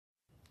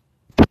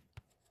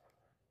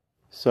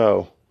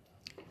So,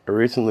 I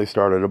recently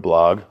started a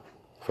blog,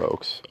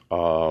 folks.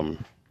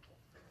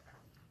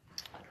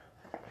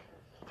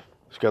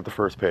 Just got the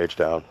first page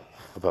down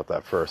about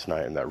that first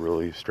night and that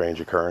really strange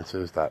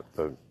occurrences that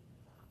the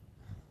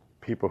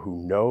people who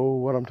know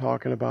what I'm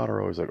talking about are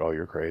always like, oh,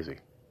 you're crazy.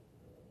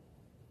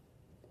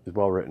 As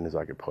well written as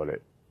I could put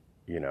it,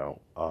 you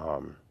know.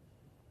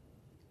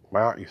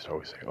 My aunt used to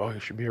always say, oh, you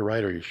should be a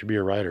writer. You should be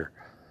a writer.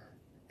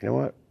 You know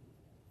what?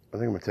 I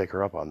think I'm going to take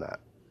her up on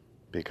that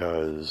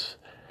because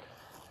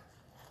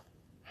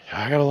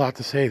I got a lot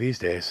to say these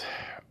days.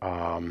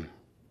 Um,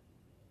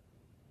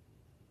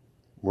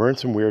 we're in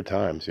some weird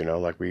times,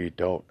 like we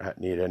don't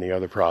need any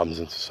other problems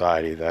in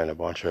society than a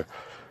bunch of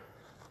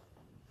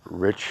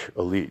rich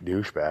elite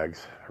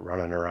douchebags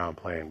running around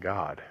playing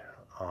God.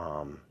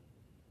 Um,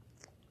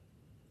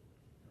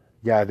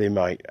 yeah, they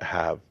might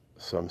have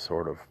some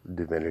sort of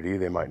divinity.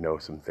 They might know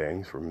some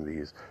things from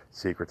these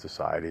secret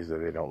societies that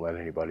they don't let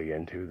anybody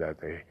into,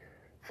 that they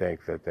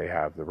think that they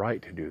have the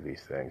right to do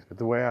these things. But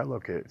the way I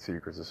look at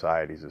secret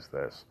societies is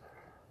this.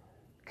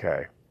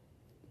 Okay,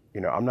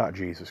 I'm not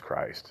Jesus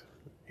Christ.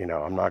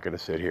 I'm not going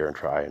to sit here and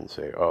try and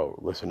say, oh,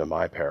 listen to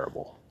my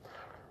parable.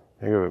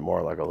 Think of it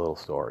more like a little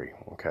story.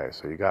 Okay,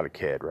 so you got a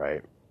kid,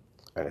 right?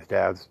 And his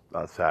dad's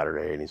on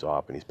Saturday and he's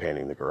off and he's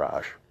painting the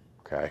garage.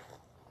 Okay.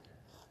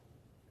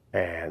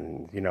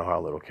 And you know how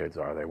little kids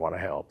are. They want to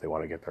help. They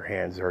want to get their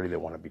hands dirty. They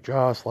want to be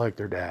just like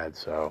their dad.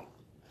 So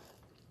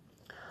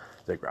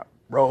they grab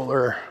a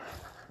roller,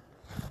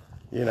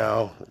 you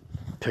know,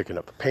 picking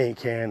up a paint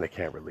can. They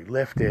can't really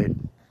lift it.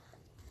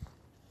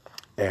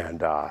 And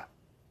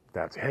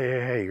dad's,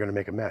 hey, you're going to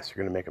make a mess.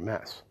 You're going to make a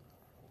mess.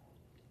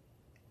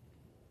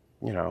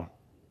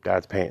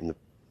 Dad's painting the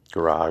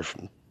garage.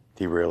 And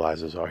he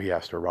realizes, oh, he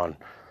has to run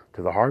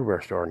to the hardware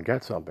store and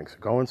get something. So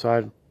go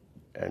inside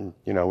and,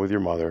 with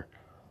your mother,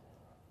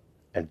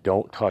 and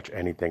don't touch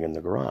anything in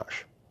the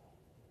garage.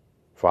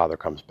 Father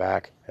comes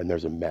back and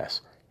there's a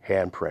mess.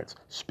 Handprints,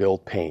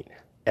 spilled paint,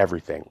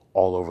 everything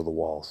all over the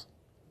walls.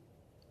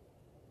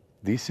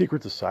 These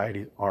secret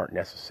societies aren't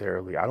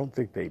necessarily, I don't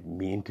think they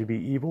mean to be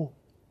evil,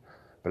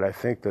 but I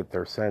think that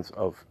their sense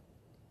of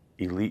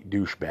elite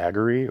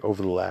douchebaggery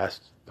over the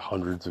last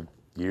hundreds of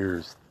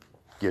years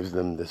gives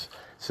them this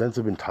sense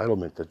of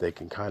entitlement that they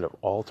can kind of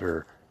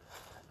alter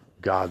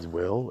God's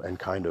will and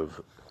kind of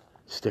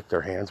stick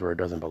their hands where it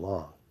doesn't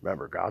belong.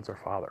 Remember, God's our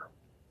Father.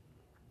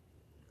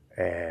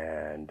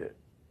 And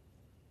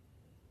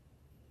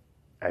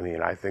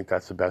I think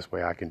that's the best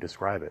way I can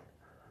describe it.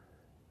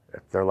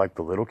 They're like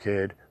the little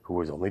kid who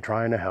was only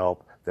trying to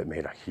help that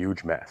made a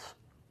huge mess.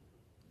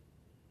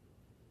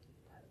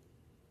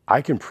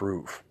 I can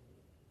prove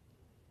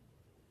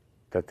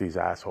that these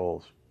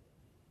assholes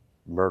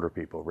murder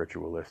people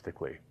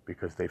ritualistically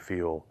because they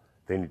feel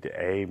they need to,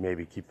 A,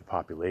 maybe keep the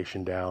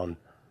population down,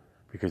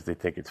 because they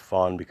think it's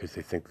fun, because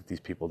they think that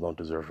these people don't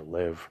deserve to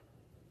live.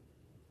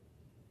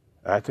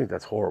 And I think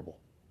that's horrible,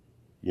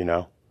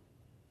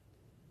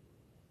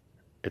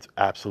 It's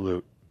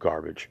absolute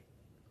garbage.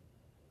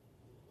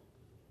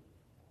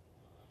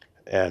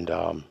 And,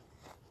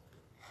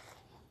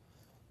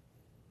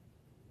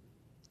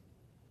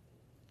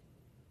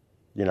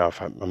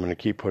 if I'm going to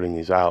keep putting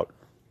these out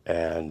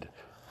and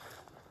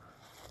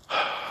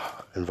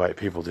invite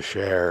people to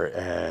share,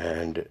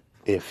 and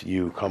if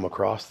you come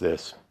across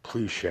this,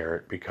 please share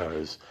it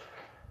because,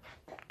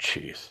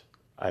 geez,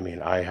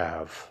 I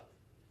have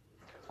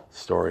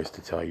stories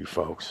to tell you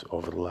folks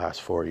over the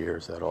last 4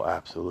 years that'll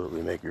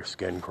absolutely make your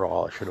skin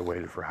crawl. I should have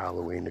waited for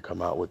Halloween to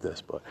come out with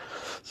this, but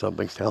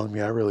something's telling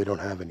me I really don't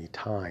have any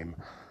time.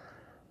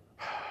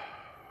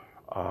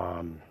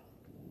 I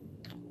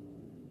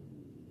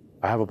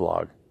have a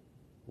blog,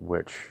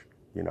 which,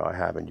 I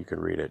have, and you can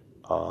read it.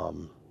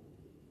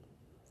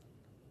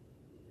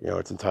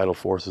 It's entitled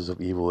Forces of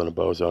Evil in a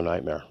Bozo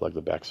Nightmare, like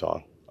the Beck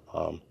song.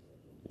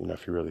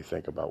 If you really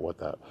think about what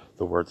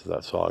the words of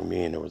that song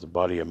mean. There was a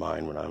buddy of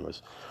mine when I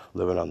was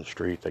living on the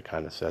street that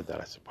kind of said that.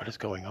 I said, what is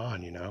going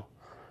on,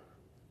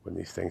 when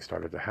these things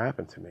started to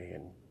happen to me?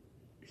 And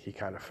he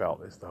kind of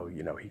felt as though,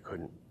 he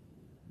couldn't,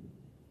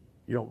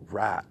 you don't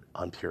rat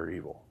on pure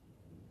evil.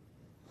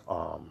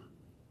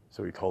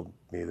 So he told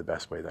me the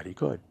best way that he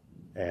could.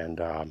 And,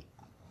 I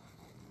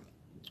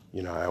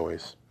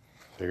always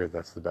figured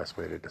that's the best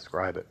way to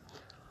describe it.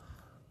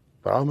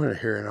 But I'm going to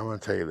hear, and I'm going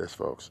to tell you this,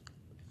 folks.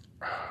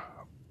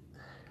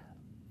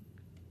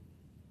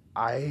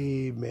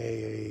 I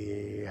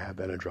may have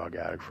been a drug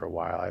addict for a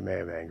while. I may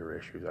have anger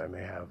issues. I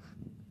may have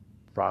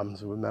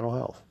problems with mental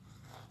health.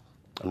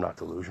 I'm not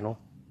delusional.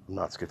 I'm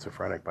not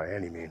schizophrenic by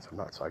any means. I'm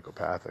not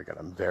psychopathic, and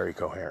I'm very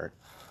coherent.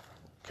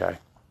 Okay?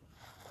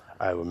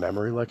 I have a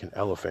memory like an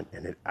elephant,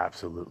 and it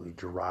absolutely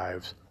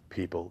drives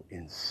people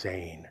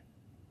insane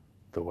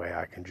the way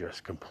I can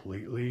just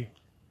completely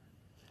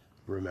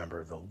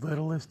remember the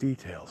littlest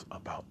details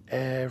about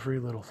every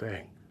little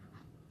thing.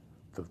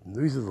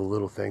 These are the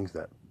little things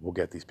that will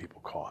get these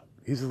people caught.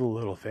 These are the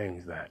little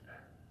things that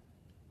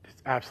just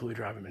absolutely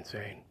drive them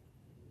insane.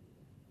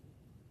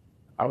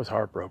 I was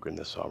heartbroken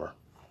this summer,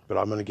 but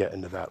I'm going to get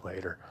into that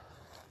later.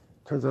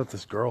 Turns out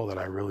this girl that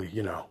I really,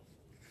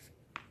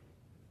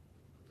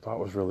 thought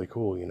was really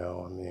cool,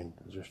 I mean,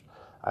 just,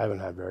 I haven't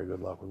had very good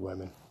luck with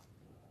women.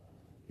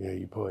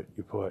 You put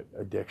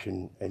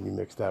addiction and you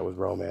mix that with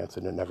romance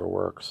and it never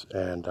works.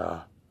 And,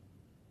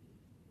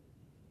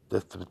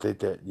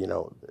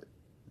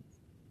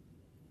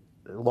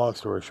 long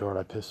story short,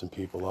 I pissed some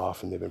people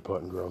off, and they've been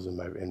putting girls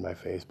in my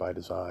face by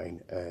design,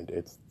 and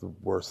it's the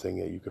worst thing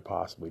that you could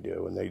possibly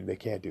do, and they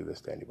can't do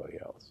this to anybody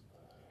else.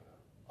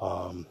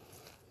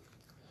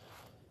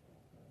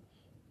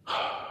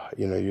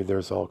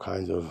 There's all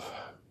kinds of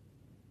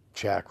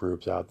chat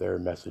groups out there,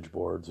 message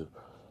boards, and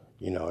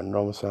it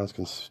almost sounds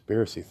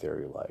conspiracy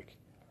theory like.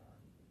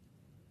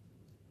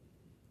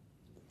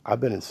 I've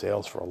been in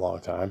sales for a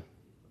long time,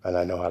 and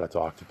I know how to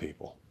talk to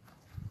people.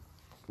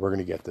 We're going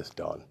to get this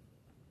done.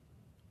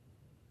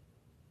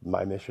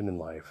 My mission in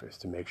life is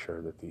to make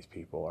sure that these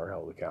people are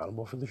held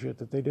accountable for the shit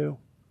that they do,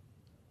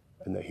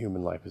 and that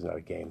human life is not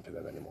a game to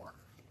them anymore.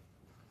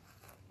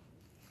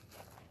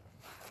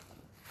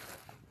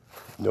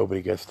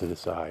 Nobody gets to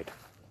decide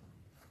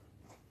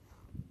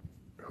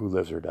who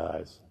lives or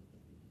dies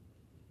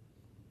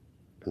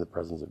in the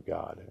presence of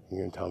God.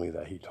 You're going to tell me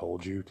that he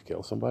told you to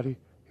kill somebody?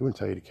 He wouldn't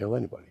tell you to kill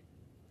anybody.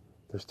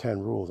 There's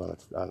 10 rules there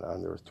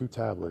was 2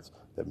 tablets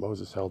that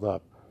Moses held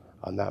up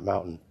on that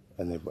mountain,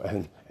 and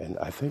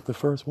I think the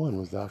first one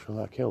was thou shalt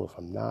not kill, if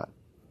I'm not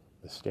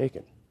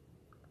mistaken.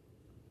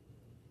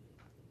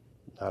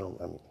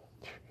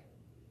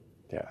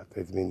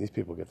 These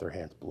people get their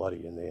hands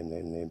bloody, and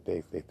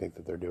they think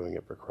that they're doing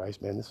it for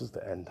Christ. Man, this is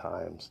the end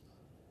times.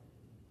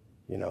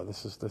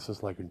 This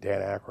is like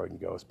Dan Aykroyd in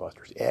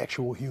Ghostbusters,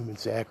 actual human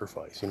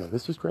sacrifice.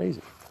 This is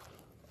crazy.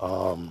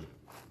 But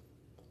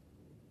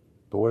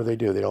what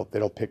do? They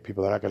don't pick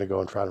people. They're not going to go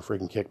and try to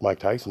freaking kick Mike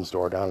Tyson's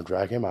door down and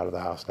drag him out of the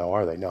house now,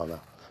 are they? No.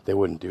 They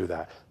wouldn't do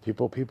that.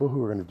 People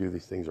who are going to do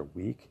these things are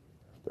weak.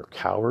 They're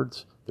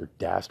cowards. They're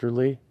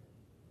dastardly.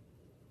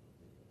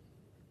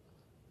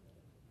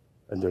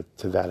 And they're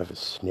to that of a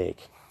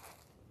snake.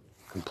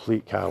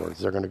 Complete cowards.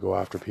 They're going to go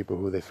after people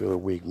who they feel are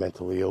weak,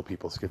 mentally ill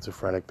people,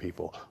 schizophrenic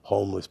people,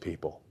 homeless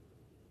people.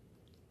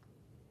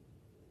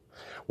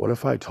 What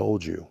if I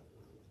told you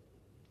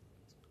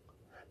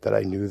that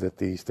I knew that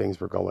these things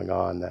were going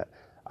on, that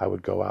I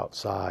would go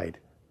outside,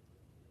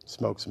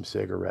 smoke some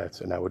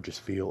cigarettes, and I would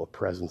just feel a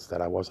presence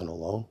that I wasn't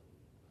alone?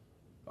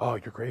 Oh,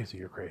 you're crazy,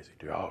 dude.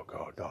 Oh,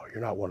 God, no,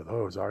 you're not one of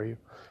those, are you?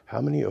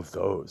 How many of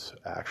those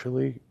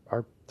actually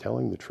are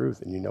telling the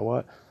truth? And you know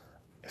what?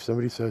 If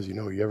somebody says,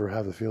 you ever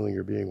have the feeling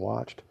you're being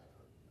watched?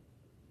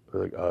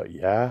 They're like,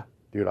 yeah,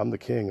 dude, I'm the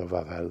king of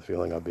I've had the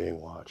feeling I'm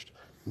being watched.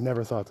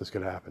 Never thought this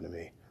could happen to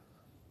me.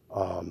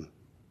 Wow.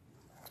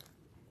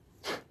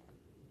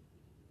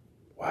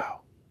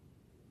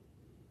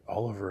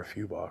 All over a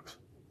few bucks,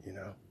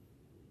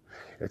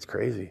 It's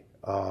crazy.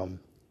 I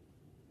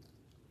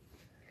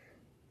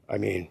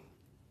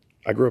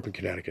grew up in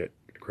Connecticut.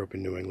 I grew up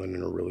in New England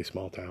in a really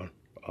small town,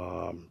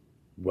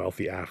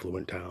 wealthy,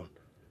 affluent town.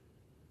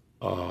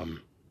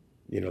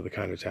 The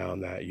kind of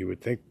town that you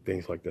would think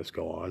things like this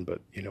go on,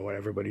 but you know what?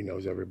 Everybody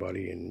knows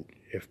everybody, and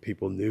if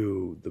people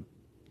knew the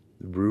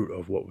root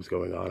of what was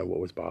going on and what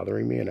was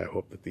bothering me, and I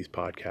hope that these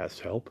podcasts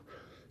help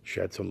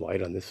shed some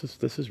light on this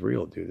is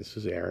real, dude. This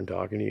is Aaron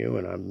talking to you,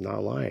 and I'm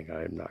not lying.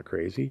 I'm not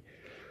crazy,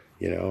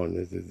 and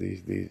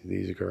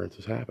these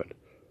occurrences happened.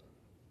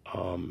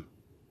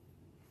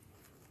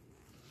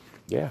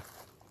 Yeah,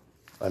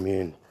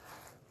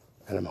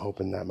 and I'm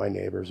hoping that my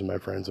neighbors and my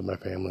friends and my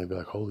family be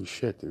like, holy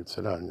shit, dude,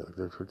 sit down. Dude,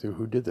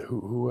 who did that?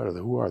 Who are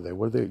they? Who are they?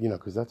 What are they?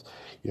 Because that's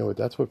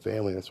what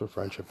family, that's what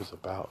friendship is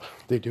about.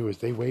 What they do is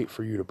they wait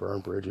for you to burn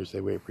bridges.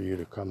 They wait for you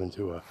to come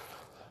into a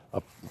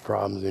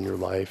problems in your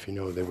life.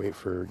 They wait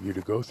for you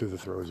to go through the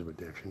throes of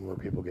addiction where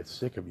people get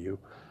sick of you,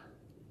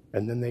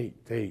 and then they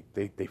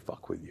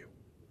fuck with you.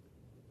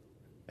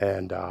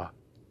 And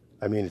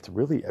it's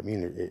really,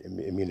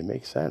 it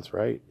makes sense,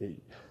 right?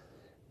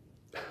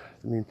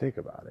 Think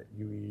about it.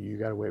 You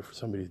got to wait for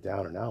somebody's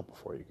down and out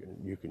before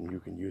you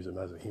can use them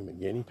as a human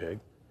guinea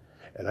pig,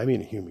 and I mean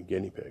a human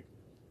guinea pig.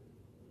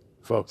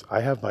 Folks,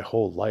 I have my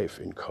whole life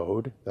in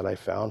code that I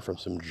found from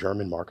some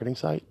German marketing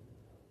site.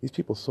 These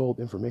people sold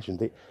information.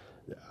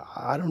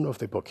 I don't know if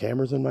they put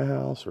cameras in my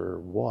house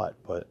or what,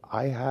 but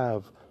I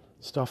have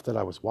stuff that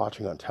I was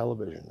watching on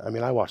television.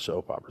 I watch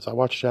soap operas. I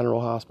watch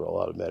General Hospital.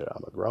 I'll admit it.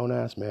 I'm a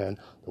grown-ass man.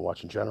 Been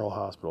watching General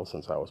Hospital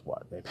since I was,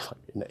 maybe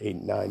like 8,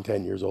 9,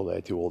 10 years old. I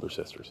had 2 older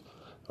sisters,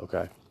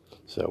 okay?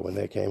 So when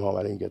they came home,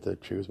 I didn't get to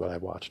choose what I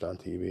watched on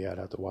TV. I'd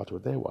have to watch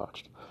what they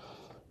watched.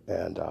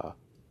 And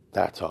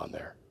that's on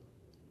there.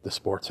 The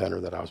Sports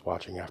Center that I was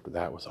watching after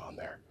that was on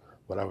there.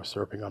 What I was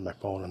surfing on my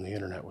phone on the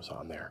internet was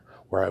on there.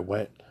 Where I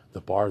went,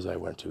 the bars I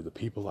went to, the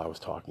people I was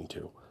talking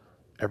to,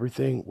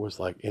 everything was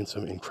like in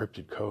some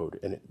encrypted code.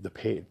 And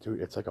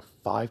it's like a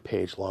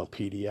 5-page long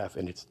PDF,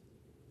 and it's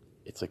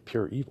like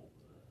pure evil.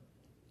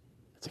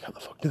 It's like, how the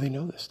fuck do they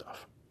know this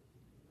stuff?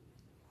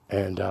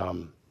 And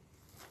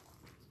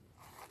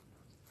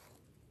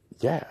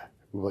yeah,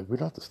 we don't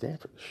have to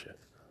stand for this shit,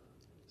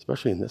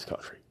 especially in this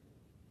country.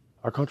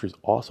 Our country's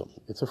awesome.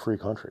 It's a free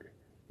country.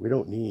 We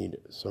don't need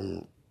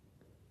some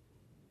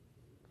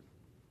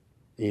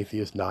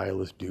atheist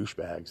nihilist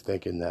douchebags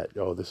thinking that,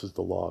 oh, this is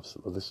the law,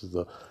 this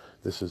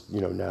is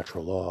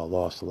natural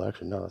law of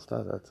selection. No, it's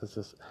not. That's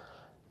just,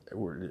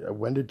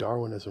 when did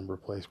Darwinism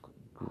replace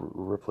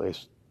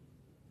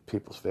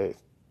people's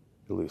faith?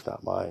 At least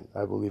not mine.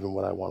 I believe in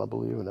what I want to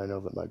believe, and I know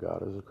that my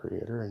God is a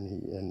creator,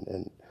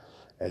 and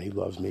he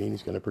loves me, and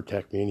he's going to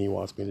protect me, and he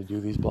wants me to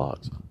do these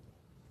blogs.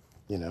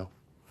 The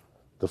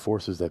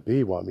forces that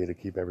be want me to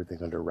keep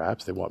everything under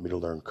wraps. They want me to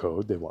learn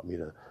code. They want me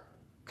to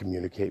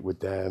communicate with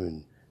them,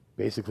 and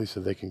basically so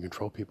they can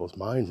control people's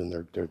minds, and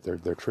they're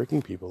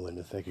tricking people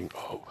into thinking,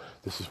 oh,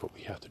 this is what we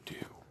have to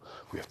do.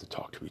 We have to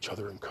talk to each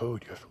other in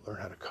code. You have to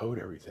learn how to code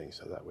everything,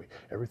 so that way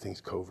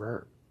everything's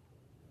covert.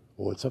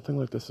 Well, when something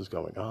like this is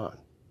going on,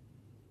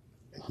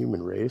 and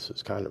human race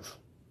is kind of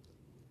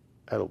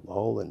at a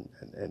lull, and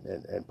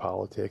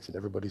politics, and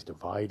everybody's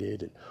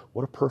divided, and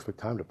what a perfect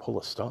time to pull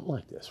a stunt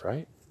like this,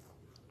 right?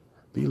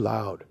 Be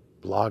loud,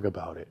 blog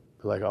about it.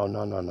 Be like, oh,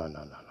 no.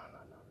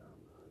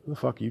 Who the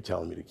fuck are you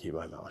telling me to keep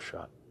my mouth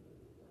shut?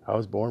 I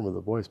was born with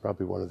a voice,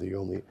 probably one of the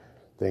only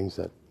things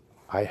that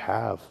I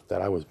have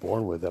that I was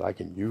born with that I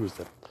can use,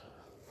 that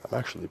I'm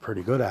actually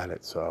pretty good at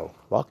it. So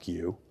fuck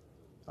you.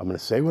 I'm going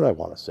to say what I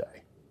want to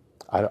say.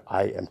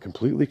 I am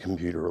completely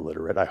computer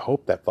illiterate. I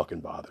hope that fucking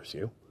bothers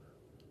you.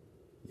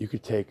 You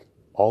could take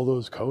all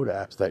those code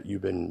apps that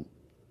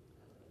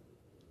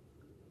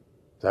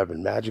have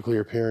been magically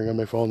appearing on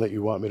my phone that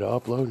you want me to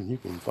upload, and you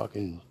can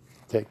fucking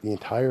take the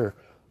entire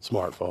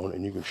smartphone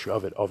and you can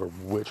shove it over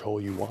which hole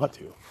you want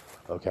to,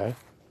 okay?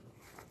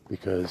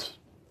 Because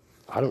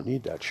I don't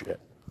need that shit,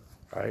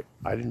 right?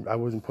 I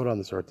wasn't put on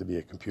this earth to be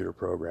a computer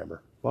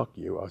programmer. Fuck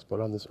you. I was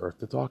put on this earth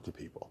to talk to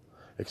people,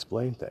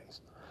 explain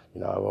things.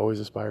 I've always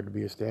aspired to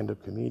be a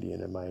stand-up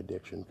comedian, and my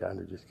addiction kind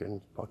of just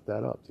can fuck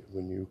that up.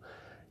 When you've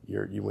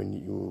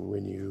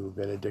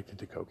been addicted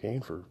to cocaine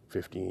for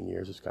 15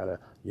 years, it's kind of,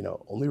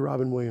 only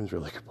Robin Williams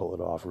really could pull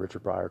it off.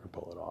 Richard Pryor could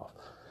pull it off.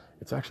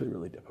 It's actually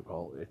really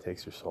difficult. It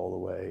takes your soul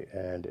away,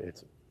 and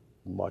it's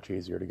much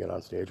easier to get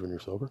on stage when you're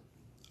sober.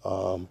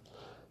 So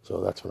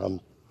that's what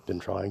I've been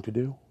trying to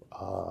do,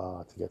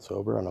 to get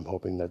sober, and I'm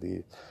hoping that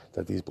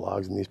these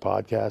blogs and these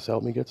podcasts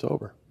help me get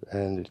sober,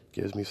 and it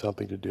gives me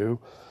something to do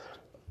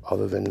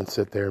other than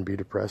sit there and be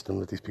depressed and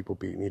let these people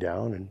beat me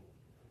down and,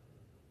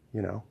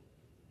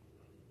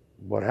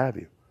 what have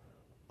you.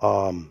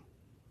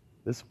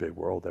 This is a big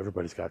world.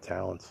 Everybody's got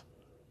talents,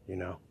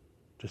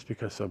 Just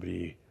because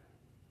somebody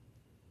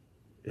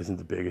isn't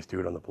the biggest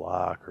dude on the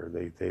block, or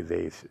they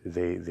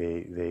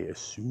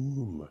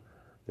assume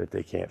that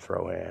they can't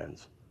throw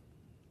hands,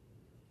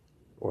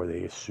 or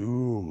they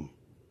assume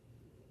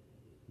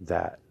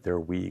that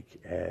they're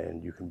weak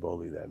and you can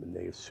bully them, and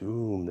they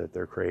assume that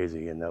they're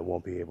crazy and that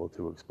won't be able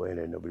to explain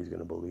it, nobody's going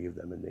to believe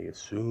them, and they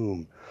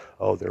assume,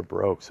 oh, they're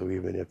broke, so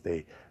even if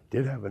they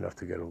did have enough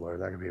to get a lawyer,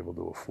 they're not going to be able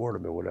to afford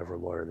him, and whatever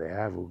lawyer they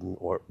have,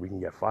 we can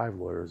get 5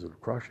 lawyers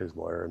that crush his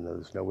lawyer, and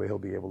there's no way he'll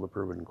be able to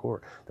prove it in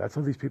court. That's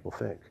how these people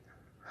think,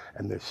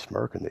 and they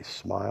smirk and they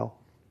smile.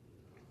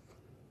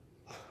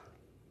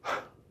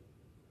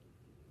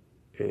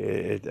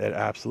 It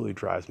absolutely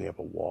drives me up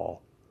a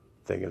wall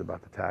thinking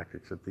about the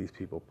tactics that these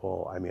people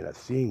pull. I mean,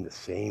 seeing the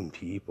same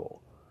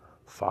people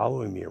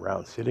following me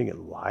around, sitting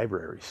in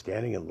libraries,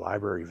 standing in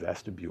library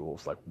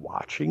vestibules, like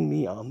watching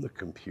me on the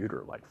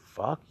computer, like,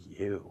 fuck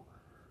you.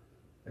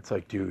 It's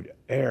like, dude,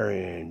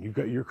 Aaron,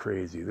 you're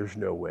crazy. There's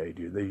no way,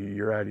 dude.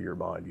 You're out of your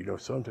mind.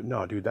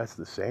 No, dude, that's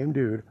the same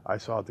dude I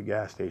saw at the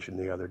gas station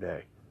the other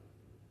day.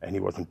 And he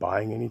wasn't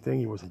buying anything.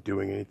 He wasn't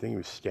doing anything. He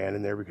was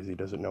standing there because he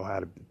doesn't know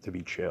how to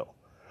be chill.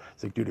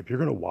 It's like, dude, if you're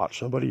going to watch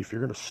somebody, if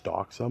you're going to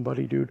stalk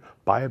somebody, dude,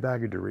 buy a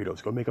bag of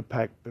Doritos. Go make a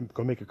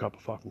cup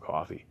of fucking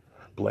coffee.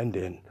 Blend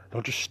in.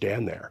 Don't just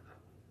stand there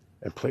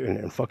and play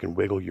and fucking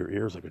wiggle your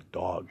ears like a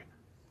dog.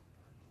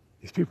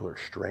 These people are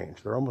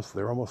strange. They're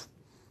almost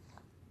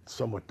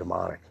somewhat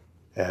demonic,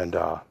 and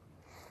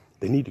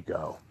they need to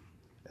go.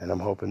 And I'm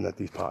hoping that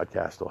these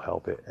podcasts will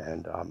help it.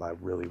 And I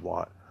really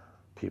want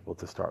people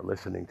to start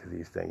listening to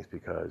these things,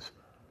 because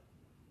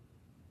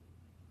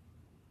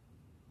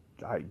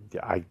I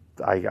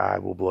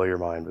will blow your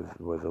mind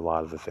with a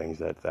lot of the things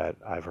that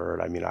I've heard.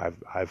 I mean,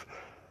 I've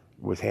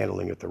was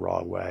handling it the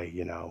wrong way,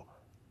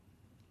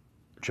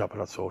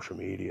 jumping on social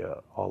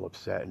media all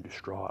upset and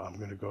distraught. I'm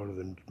going to go to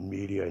the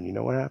media, and you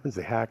know what happens?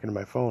 They hack into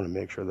my phone and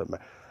make sure that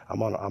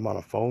I'm on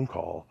a phone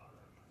call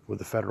with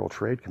the Federal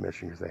Trade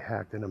Commission, because they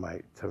hacked into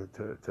my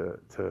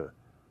to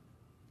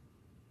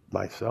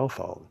my cell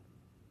phone,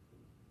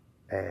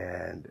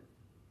 and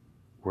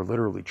we're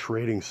literally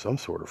trading some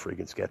sort of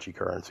freaking sketchy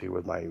currency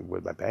with my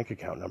bank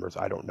account numbers.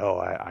 I don't know.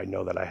 I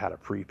know that I had a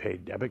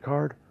prepaid debit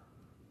card,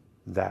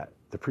 that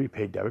the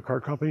prepaid debit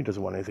card company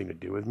doesn't want anything to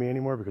do with me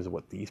anymore because of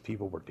what these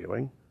people were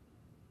doing.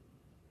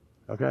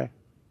 Okay?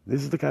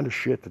 This is the kind of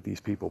shit that these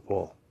people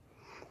pull.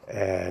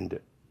 And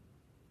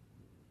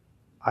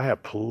I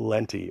have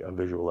plenty of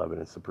visual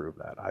evidence to prove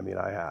that. I mean,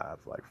 I have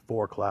like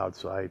 4 cloud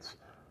sites.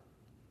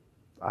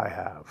 I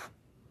have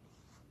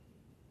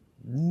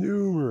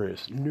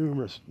numerous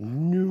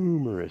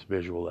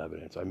visual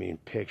evidence. I mean,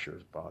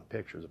 pictures upon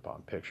pictures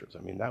upon pictures.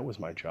 I mean, that was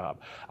my job.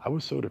 I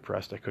was so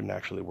depressed I couldn't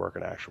actually work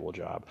an actual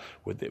job.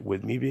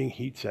 With me being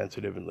heat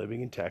sensitive and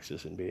living in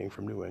Texas and being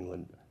from New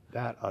England,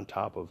 that on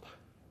top of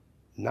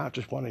not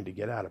just wanting to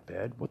get out of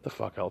bed, what the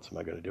fuck else am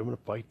I going to do? I'm going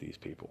to fight these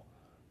people.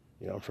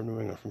 You know, I'm from New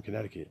England, from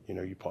Connecticut. You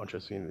know, you punch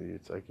us,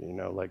 it's like,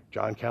 like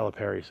John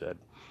Calipari said,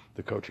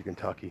 the coach of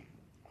Kentucky.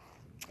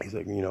 He's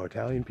like,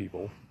 Italian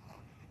people,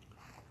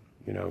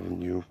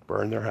 when you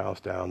burn their house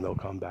down, they'll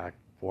come back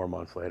 4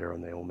 months later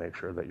and they will make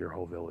sure that your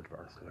whole village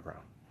burns to the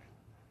ground.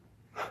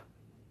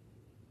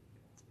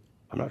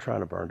 I'm not trying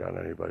to burn down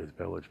anybody's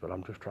village, but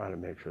I'm just trying to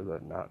make sure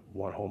that not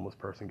one homeless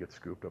person gets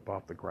scooped up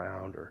off the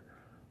ground or,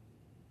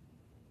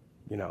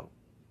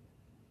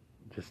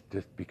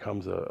 just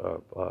becomes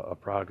a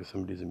product of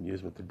somebody's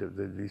amusement.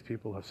 These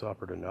people have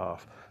suffered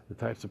enough. The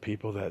types of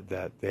people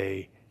that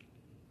they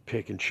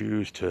pick and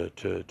choose to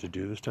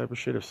do this type of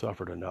shit have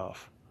suffered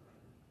enough.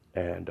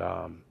 And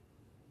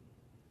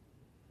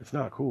it's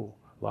not cool.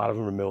 A lot of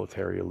them are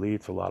military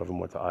elites. A lot of them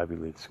went to Ivy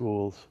League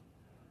schools.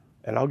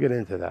 And I'll get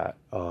into that,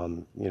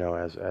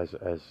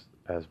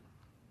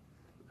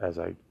 as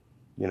I,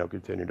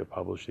 continue to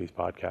publish these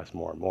podcasts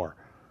more and more.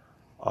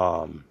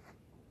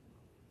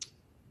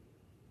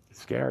 It's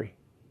scary,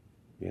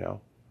 that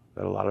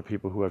a lot of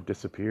people who have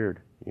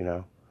disappeared,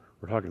 we're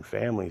talking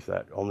families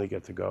that only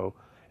get to go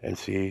and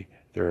see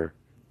their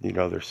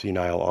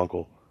senile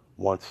uncle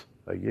once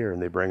a year,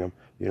 and they bring him,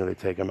 they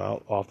take him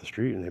out off the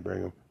street and they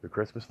bring him for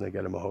Christmas and they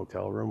get him a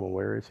hotel room. Well,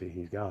 where is he?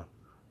 He's gone.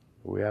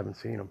 We haven't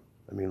seen him.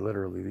 I mean,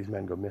 literally, these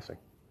men go missing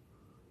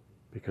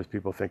because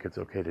people think it's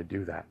okay to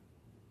do that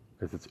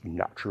because it's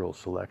natural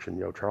selection.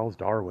 Charles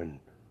Darwin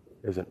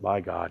isn't my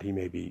God. He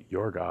may be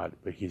your God,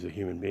 but he's a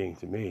human being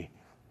to me.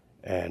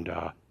 And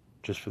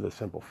just for the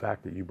simple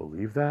fact that you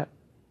believe that,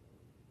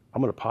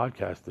 I'm going to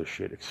podcast this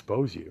shit,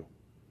 expose you,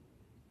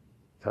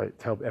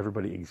 tell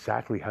everybody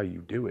exactly how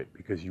you do it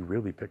because you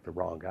really picked the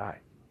wrong guy.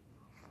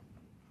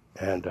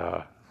 And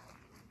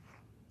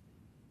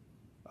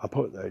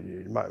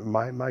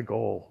my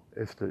goal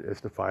is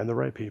to find the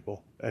right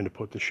people and to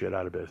put the shit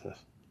out of business,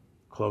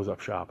 close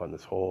up shop on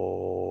this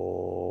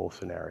whole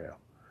scenario,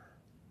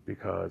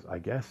 because I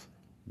guess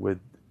with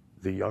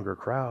the younger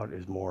crowd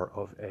is more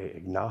of a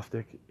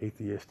agnostic,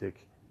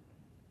 atheistic,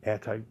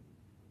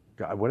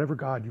 anti-God, whatever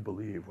God you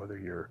believe, whether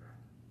you're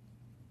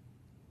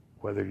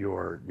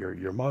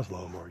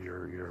Muslim or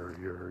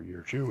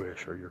you're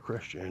Jewish or you're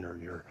Christian or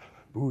you're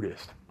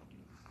Buddhist.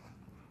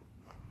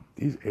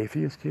 These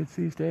atheist kids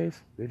these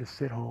days, they just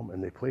sit home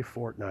and they play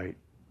Fortnite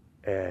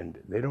and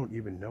they don't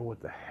even know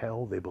what the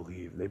hell they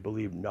believe. They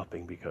believe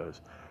nothing because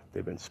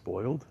they've been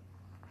spoiled.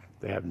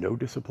 They have no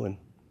discipline.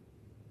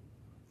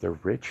 They're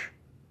rich,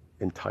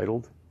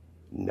 entitled,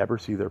 never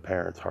see their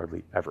parents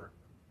hardly ever.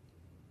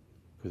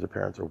 Because their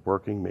parents are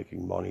working,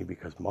 making money,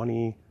 because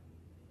money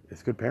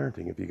is good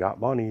parenting. If you got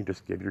money,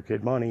 just give your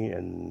kid money,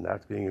 and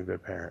that's being a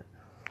good parent.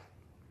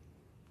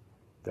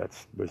 That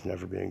was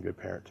never being a good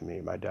parent to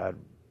me. My dad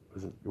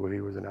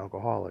was an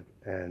alcoholic,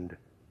 and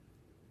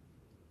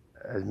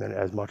as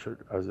much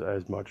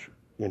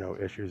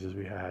issues as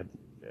we had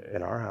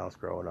in our house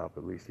growing up,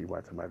 at least he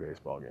went to my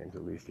baseball games.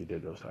 At least he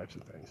did those types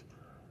of things.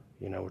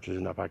 Which is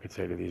enough I could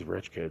say to these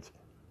rich kids.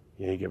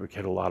 You give a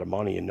kid a lot of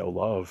money and no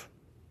love,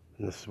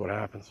 and this is what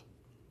happens.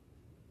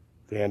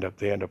 They end up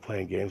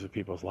playing games with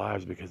people's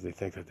lives because they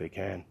think that they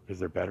can, because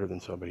they're better than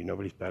somebody.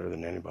 Nobody's better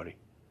than anybody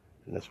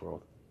in this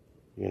world,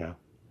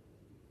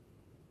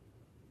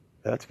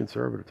 That's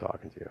conservative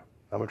talking to you.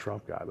 I'm a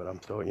Trump guy, but I'm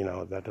still,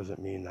 that doesn't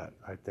mean that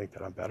I think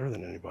that I'm better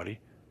than anybody,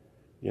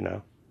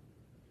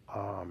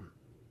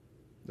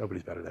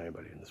 Nobody's better than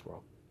anybody in this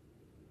world,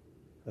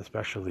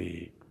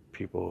 especially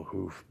people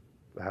who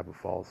have a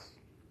false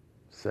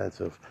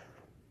sense of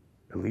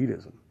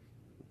elitism.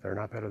 They're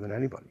not better than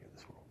anybody in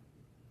this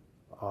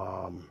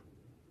world.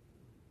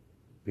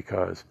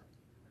 Because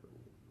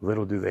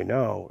little do they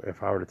know,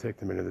 if I were to take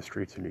them into the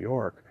streets of New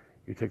York,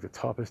 you take the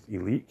toughest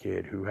elite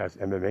kid who has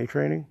MMA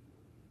training,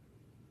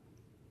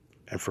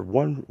 and for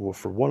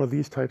one of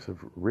these types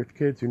of rich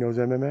kids who knows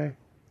MMA,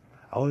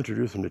 I'll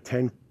introduce him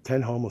to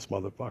 10 homeless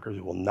motherfuckers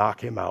who will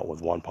knock him out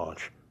with one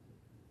punch.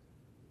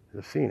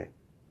 I've seen it.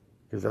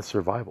 Because that's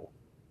survival.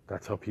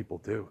 That's how people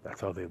do. That's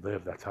how they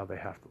live. That's how they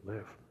have to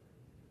live.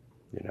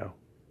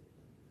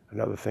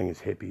 Another thing is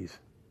hippies.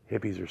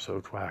 Hippies are so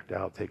twacked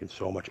out, taking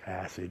so much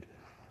acid,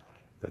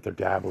 that they're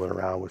dabbling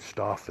around with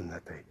stuff, and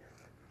that they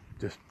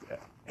just,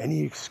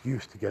 any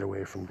excuse to get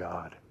away from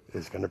God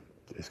is gonna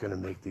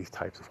make these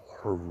types of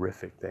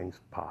horrific things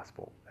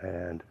possible.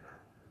 And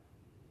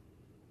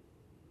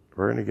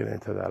we're gonna get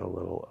into that a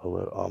little,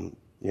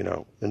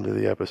 into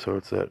the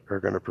episodes that are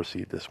gonna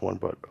precede this one.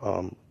 But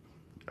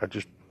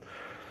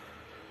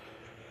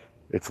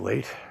it's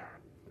late.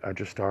 I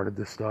just started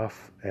this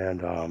stuff,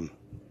 and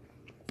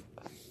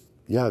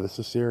this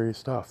is serious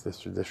stuff. This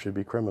should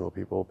be criminal.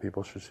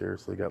 People should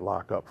seriously get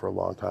locked up for a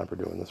long time for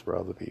doing this for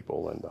other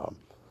people, and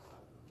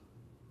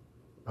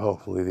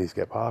hopefully these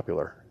get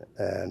popular.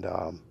 And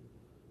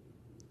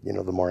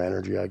The more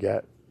energy I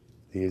get,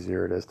 the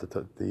easier it is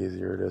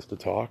to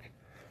talk.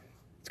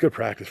 It's good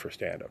practice for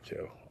stand-up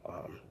too.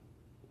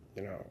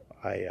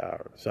 I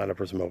signed up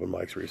for some open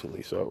mics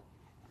recently, so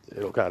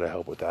it'll kind of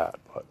help with that.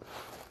 But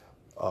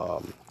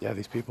yeah,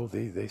 these people,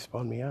 they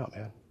spun me out,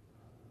 man.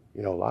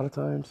 A lot of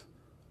times,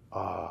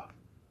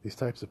 these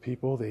types of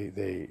people,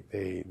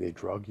 they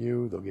drug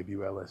you. They'll give you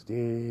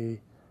LSD.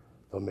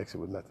 They'll mix it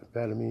with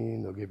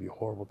methamphetamine. They'll give you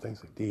horrible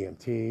things like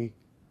DMT,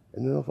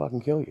 and then they'll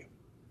fucking kill you.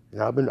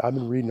 I've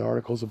been reading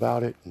articles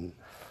about it and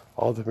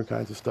all different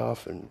kinds of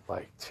stuff. And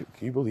like, can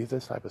you believe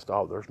this type of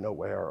stuff? There's no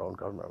way our own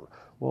government.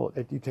 Well,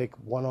 if you take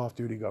one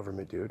off-duty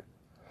government dude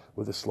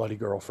with a slutty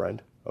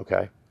girlfriend,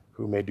 okay,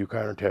 who may do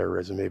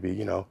counterterrorism, maybe,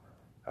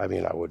 I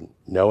mean, I wouldn't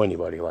know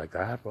anybody like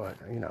that, but,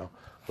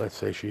 let's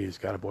say she's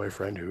got a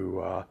boyfriend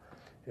who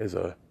is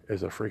a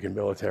freaking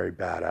military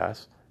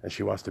badass, and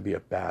she wants to be a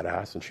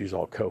badass, and she's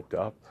all coked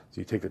up. So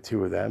you take the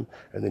two of them,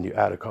 and then you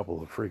add a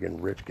couple of freaking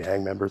rich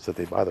gang members that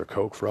they buy their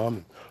coke from.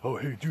 And, oh,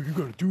 hey, dude, you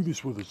got to do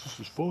this with us. This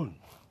is fun.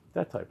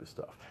 That type of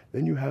stuff.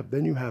 Then you have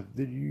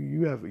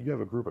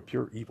a group of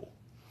pure evil,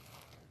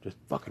 just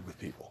fucking with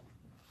people,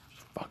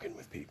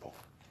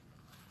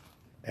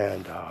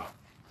 and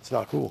it's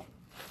not cool.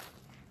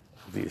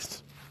 At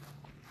least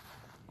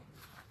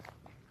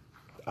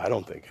I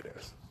don't think it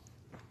is.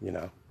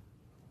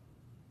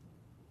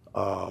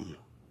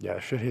 Yeah,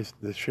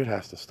 this shit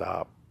has to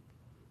stop.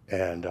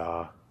 And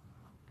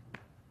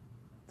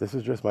this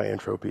is just my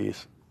intro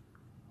piece.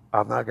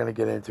 I'm not going to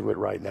get into it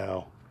right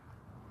now.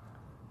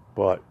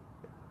 But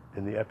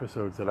in the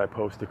episodes that I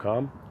post to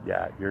come,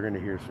 yeah, you're going to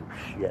hear some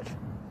shit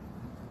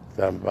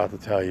that I'm about to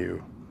tell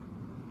you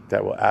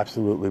that will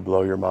absolutely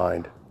blow your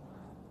mind.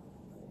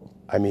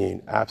 I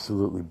mean,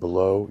 absolutely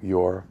blow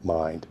your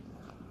mind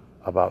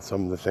about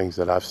some of the things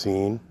that I've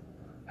seen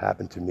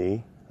happen to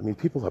me. I mean,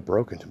 people have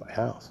broken into my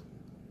house.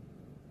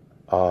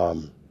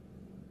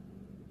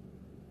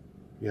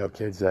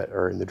 Kids that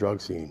are in the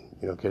drug scene,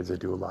 kids that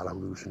do a lot of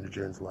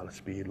hallucinogens, a lot of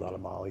speed, a lot of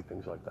Molly,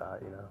 things like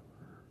that,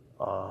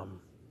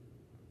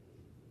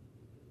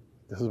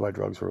 This is why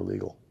drugs were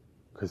illegal,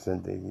 because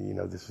then,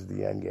 this is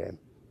the end game.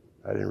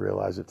 I didn't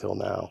realize it till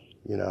now,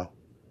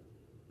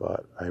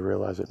 but I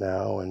realize it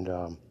now,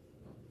 and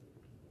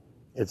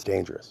it's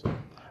dangerous.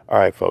 All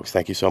right, folks,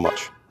 thank you so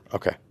much.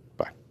 Okay,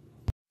 bye.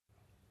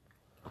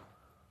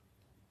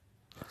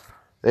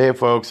 Hey,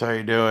 folks, how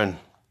you doing?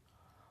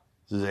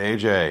 This is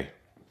AJ.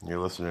 You're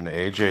listening to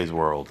AJ's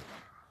World.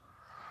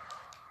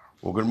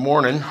 Well, good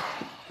morning.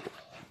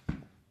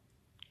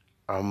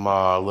 I'm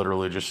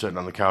literally just sitting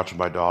on the couch with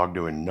my dog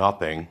doing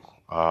nothing,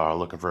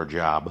 looking for a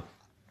job.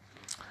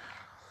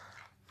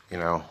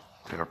 I'm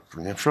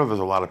sure there's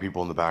a lot of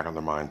people in the back of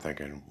their mind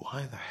thinking,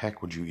 why the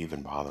heck would you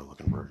even bother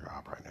looking for a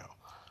job right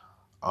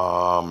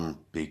now?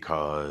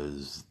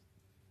 Because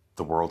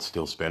the world's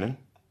still spinning,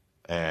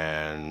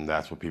 and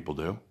that's what people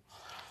do.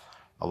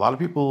 A lot of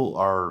people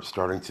are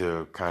starting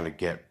to kind of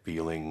get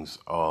feelings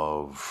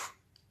of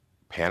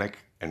panic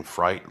and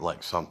fright,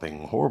 like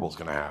something horrible is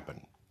going to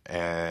happen.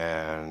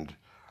 And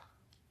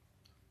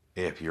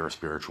if you're a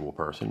spiritual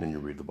person and you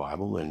read the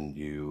Bible and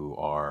you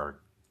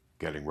are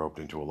getting roped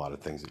into a lot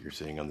of things that you're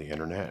seeing on the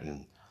internet,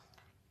 and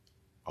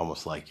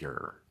almost like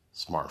your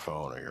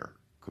smartphone or your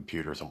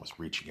computer is almost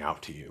reaching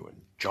out to you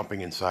and jumping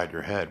inside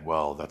your head,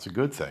 well, that's a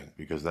good thing,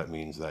 because that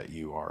means that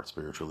you are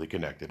spiritually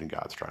connected and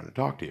God's trying to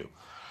talk to you.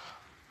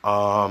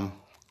 I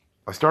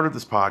started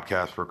this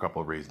podcast for a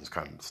couple of reasons,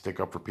 kind of stick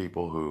up for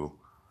people who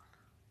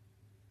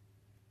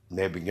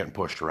may have been getting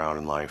pushed around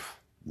in life,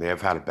 may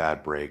have had a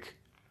bad break.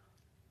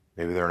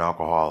 Maybe they're an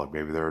alcoholic,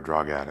 maybe they're a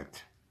drug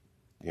addict,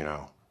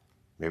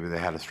 maybe they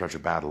had a stretch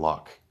of bad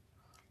luck.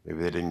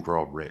 Maybe they didn't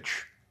grow up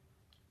rich.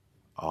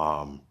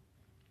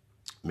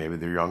 Maybe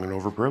they're young and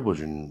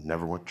overprivileged and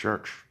never went to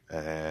church,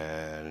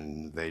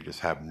 and they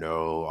just have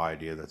no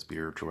idea that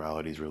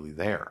spirituality is really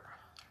there.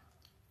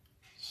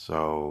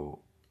 So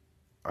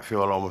I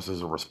feel it almost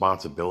as a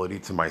responsibility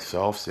to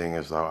myself, seeing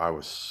as though I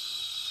was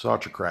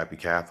such a crappy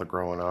Catholic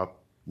growing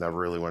up, never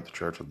really went to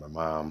church with my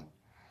mom.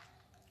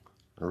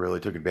 I really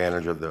took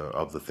advantage of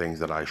the things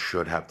that I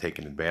should have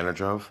taken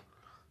advantage of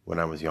when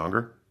I was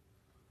younger.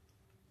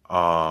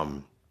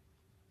 To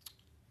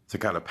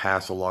kind of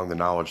pass along the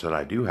knowledge that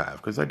I do have,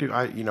 because I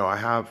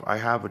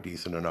have a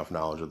decent enough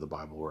knowledge of the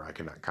Bible where I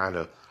can kind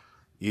of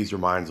ease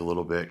your minds a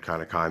little bit,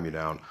 kind of calm you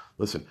down.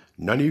 Listen,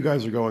 none of you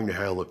guys are going to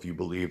hell if you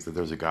believe that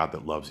there's a God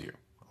that loves you,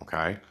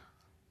 okay?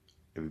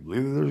 If you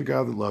believe that there's a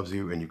God that loves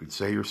you and you can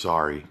say you're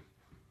sorry,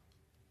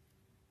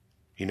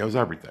 he knows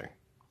everything,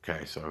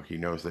 okay? So he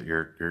knows that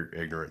you're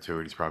ignorant to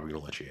it. He's probably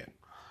going to let you in.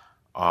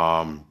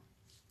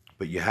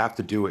 But you have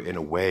to do it in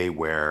a way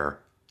where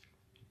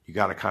you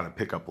got to kind of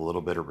pick up a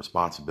little bit of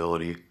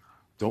responsibility.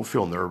 Don't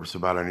feel nervous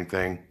about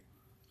anything.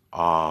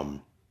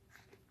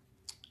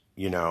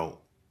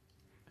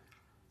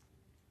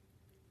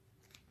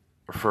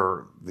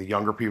 For the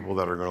younger people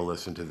that are going to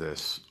listen to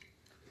this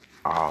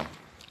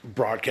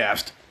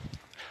broadcast,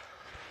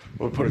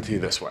 we'll put it to you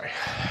this way.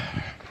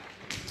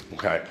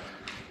 Okay.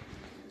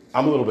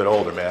 I'm a little bit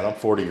older, man. I'm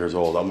 40 years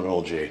old. I'm an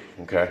old G.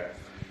 Okay.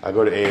 I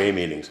go to AA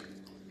meetings.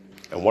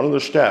 And one of the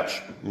steps,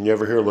 and you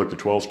ever hear like the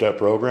 12-step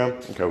program?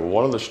 Okay, well,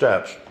 one of the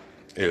steps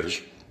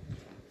is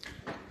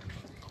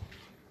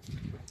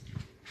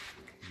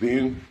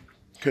being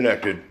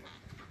connected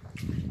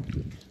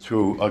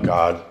to a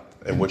God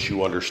in which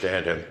you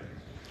understand him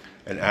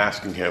and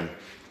asking him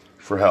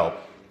for help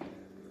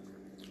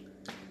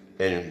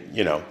and,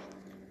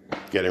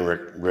 getting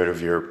rid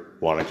of your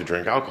wanting to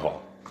drink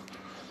alcohol.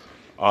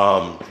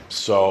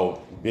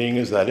 So being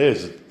as that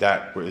is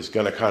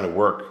going to kind of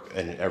work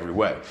in every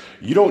way.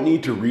 You don't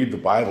need to read the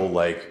Bible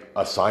like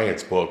a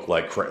science book,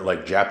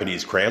 like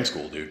Japanese cram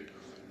school, dude.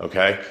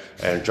 Okay?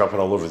 And jumping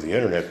all over the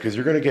internet, because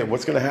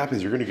what's going to happen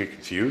is you're going to get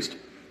confused.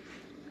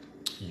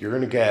 You're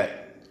going to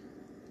get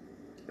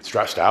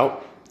stressed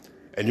out,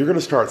 and you're going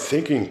to start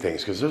thinking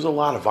things, because there's a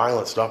lot of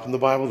violent stuff in the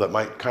Bible that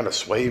might kind of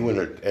sway you in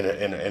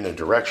a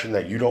direction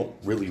that you don't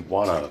really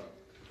want to.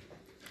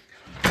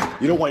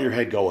 You don't want your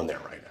head going there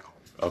right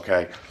now.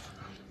 Okay?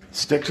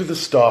 Stick to the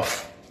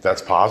stuff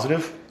that's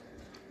positive,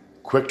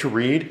 quick to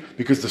read,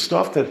 because the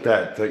stuff that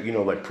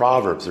like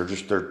Proverbs, they're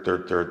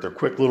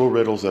quick little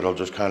riddles that'll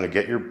just kind of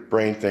get your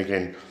brain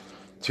thinking,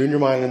 tune your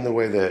mind in the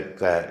way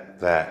that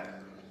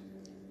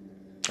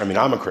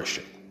I'm a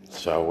Christian.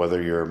 So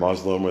whether you're a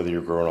Muslim, whether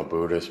you're growing up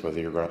Buddhist,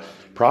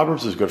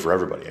 Proverbs is good for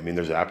everybody.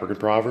 There's African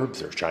Proverbs,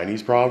 there's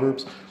Chinese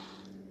Proverbs,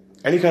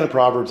 any kind of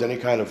Proverbs,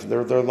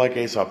 they're like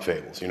Aesop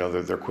fables.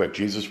 They're quick.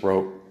 Jesus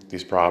wrote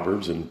these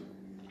Proverbs, and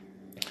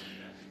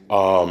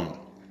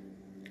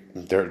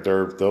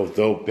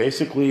they'll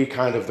basically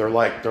they're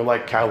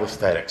like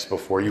calisthenics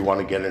before you want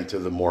to get into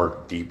the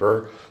more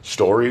deeper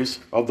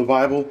stories of the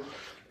Bible,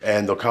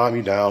 and they'll calm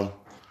you down,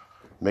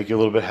 make you a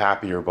little bit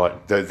happier,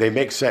 but they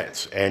make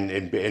sense.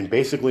 And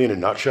basically, in a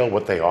nutshell,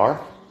 what they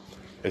are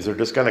is they're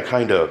just going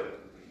to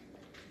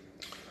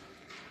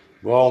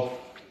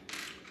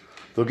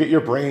they'll get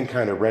your brain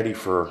kind of ready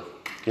for,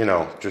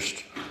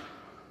 just.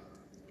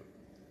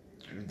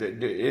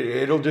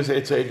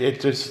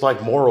 It's just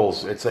like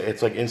morals. It's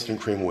like instant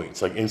cream wheat.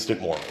 It's like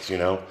instant morals.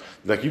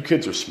 Like, you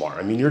kids are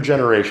smart. Your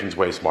generation's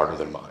way smarter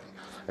than mine.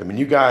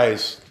 You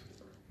guys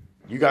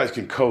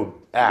can code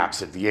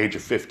apps at the age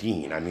of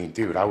 15.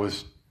 Dude, I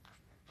was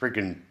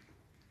freaking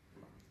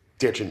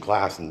ditching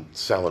class and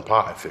selling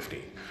pot at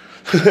 15.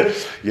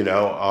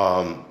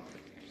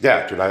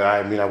 Yeah, dude.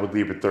 I would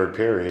leave at third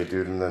period,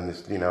 dude, and then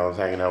I was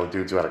hanging out with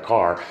dudes who had a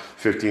car,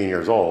 15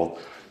 years old.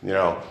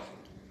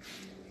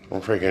 I'm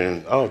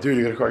freaking, oh, dude,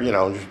 you got a car,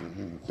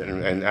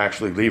 and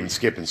actually leaving,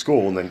 skipping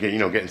school, and then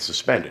getting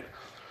suspended.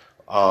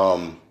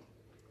 But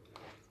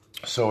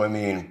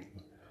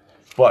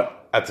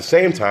at the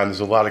same time,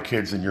 there's a lot of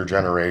kids in your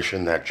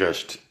generation that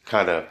just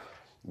kind of,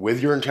 with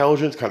your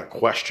intelligence, kind of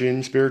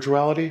question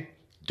spirituality.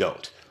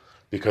 Don't.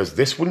 Because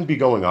this wouldn't be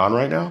going on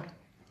right now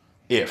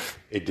if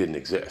it didn't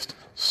exist.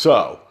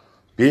 So,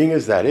 being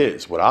as that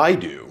is, what I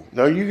do,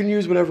 now you can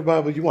use whatever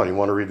Bible you want. You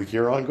want to read the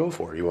Quran, go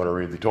for it. You want to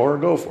read the Torah,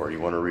 go for it.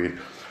 You want to read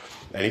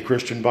any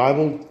Christian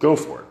Bible, go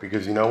for it,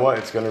 because you know what?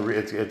 It's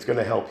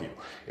gonna help you.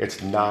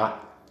 It's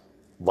not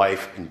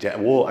life and death.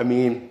 Well,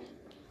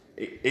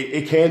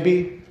 it can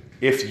be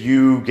if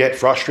you get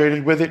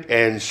frustrated with it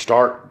and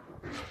start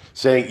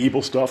saying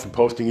evil stuff and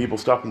posting evil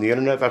stuff on the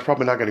internet. That's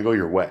probably not going to go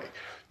your way.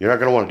 You're not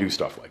going to want to do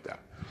stuff like that.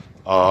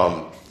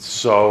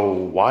 So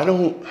why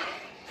don't?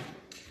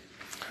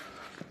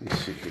 Let me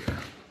see here.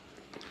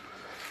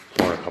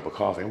 Pour a cup of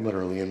coffee. I'm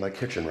literally in my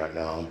kitchen right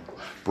now. I'm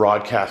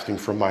broadcasting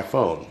from my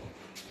phone.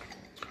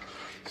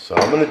 So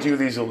I'm going to do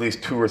these at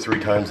least 2 or 3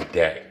 times a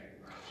day.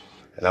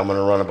 And I'm going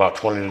to run about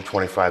 20 to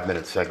 25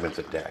 minute segments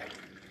a day.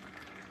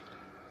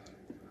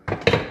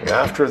 And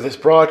after this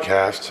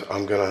broadcast,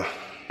 I'm going to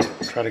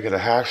try to get a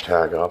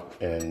hashtag up,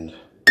 and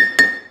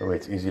that way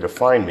it's easy to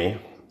find me,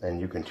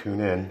 and you can tune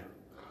in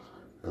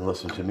and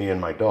listen to me and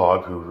my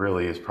dog, who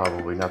really is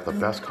probably not the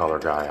best color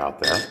guy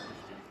out there.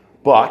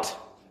 But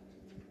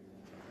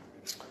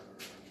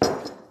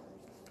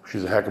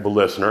she's a heck of a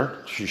listener.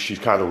 She's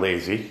kind of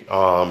lazy.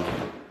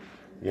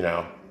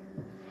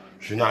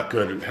 She's not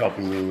good at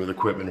helping me with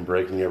equipment and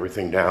breaking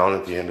everything down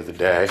at the end of the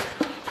day.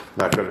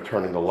 Not good at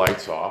turning the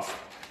lights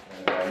off.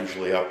 I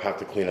usually have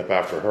to clean up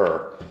after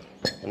her.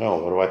 I know,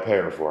 what do I pay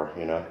her for,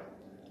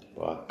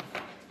 But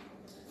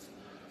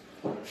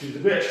she's a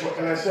bitch, what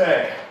can I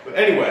say? But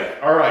anyway,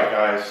 all right,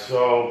 guys,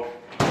 so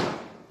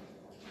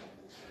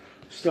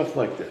stuff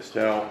like this.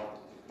 Now,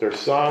 there's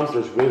Psalms,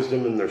 there's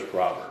wisdom, and there's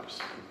Proverbs,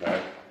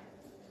 okay?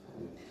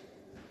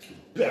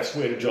 Best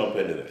way to jump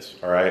into this,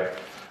 all right?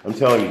 I'm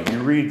telling you, you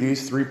read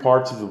these 3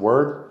 parts of the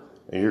Word,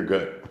 and you're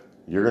good.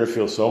 You're going to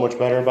feel so much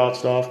better about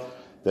stuff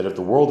that if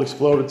the world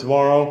exploded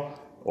tomorrow,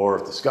 or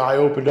if the sky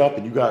opened up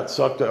and you got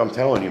sucked up, I'm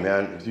telling you,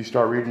 man, if you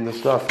start reading this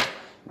stuff,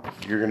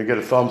 you're going to get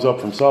a thumbs up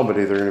from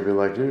somebody. They're going to be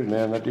like, dude,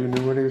 man, that dude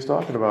knew what he was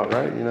talking about,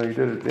 right? You did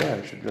it. Yeah,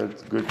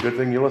 that's a good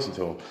thing you listened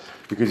to him.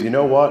 Because you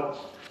know what?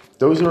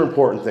 Those are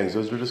important things.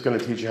 Those are just going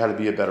to teach you how to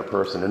be a better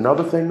person.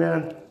 Another thing,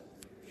 man,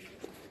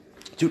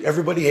 dude,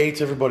 everybody hates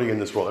everybody in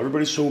this world.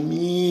 Everybody's so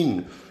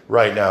mean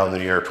right now in the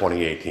year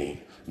 2018.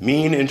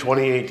 Mean in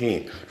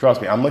 2018.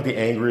 Trust me, I'm like the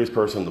angriest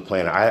person on the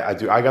planet.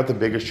 I got the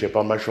biggest chip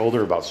on my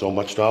shoulder about so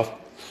much stuff.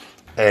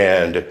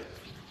 And it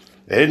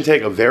didn't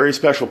take a very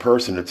special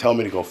person to tell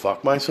me to go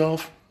fuck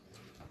myself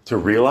to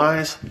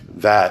realize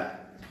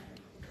that,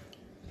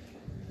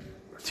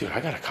 dude, I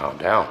gotta calm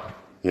down,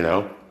 you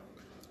know?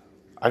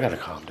 I gotta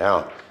calm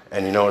down.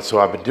 And you know what, so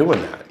I've been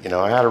doing that. You know,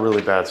 I had a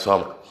really bad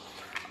summer.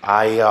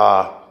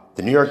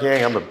 The New York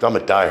Yankees, I'm a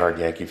diehard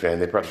Yankee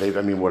fan.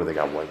 I mean, what do they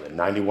got?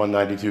 91,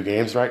 92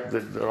 games, right,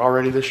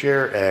 already this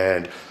year?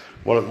 And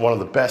one of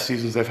the best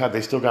seasons they've had.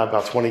 They still got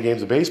about 20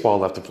 games of baseball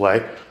left to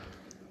play.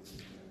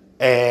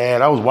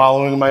 And I was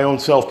wallowing in my own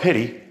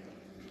self-pity.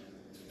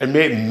 And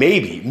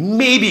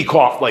maybe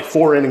caught like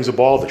 4 innings of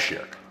ball this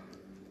year.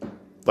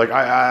 Like,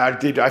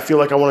 I feel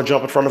like I want to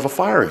jump in front of a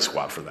firing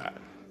squad for that.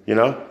 You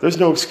know? There's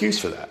no excuse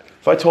for that.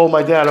 If I told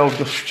my dad, oh,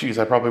 geez,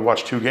 I probably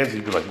watched 2 games,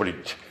 he'd be like, what,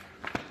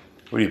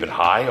 have you been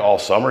high all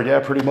summer?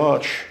 Yeah, pretty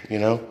much, you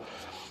know?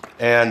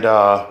 And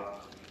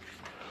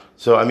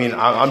so, I mean,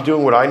 I'm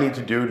doing what I need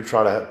to do to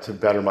try to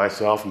better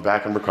myself. I'm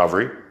back in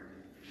recovery.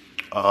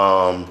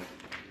 And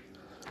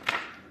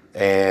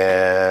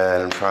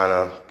I'm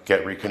trying to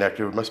get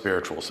reconnected with my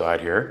spiritual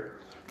side here.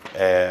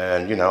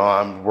 And, you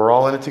know, we're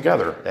all in it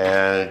together.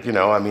 And, you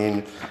know, I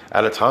mean,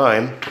 at a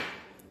time,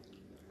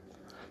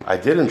 I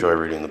did enjoy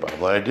reading the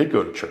Bible, and I did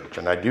go to church,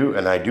 and I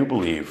do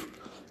believe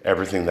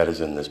everything that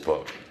is in this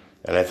book.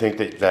 And I think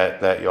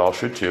that y'all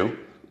should too.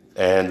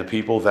 And the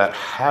people that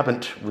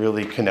haven't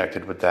really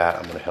connected with that,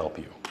 I'm going to help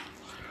you.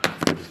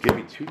 So just give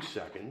me 2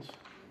 seconds,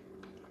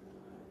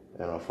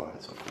 and I'll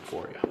find something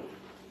for you.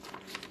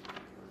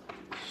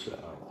 So,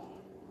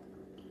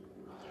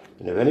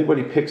 and if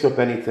anybody picks up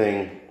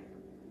anything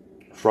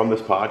from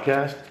this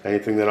podcast,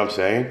 anything that I'm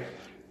saying,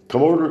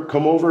 come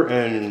over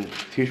and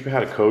teach me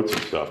how to code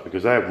some stuff,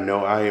 because I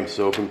am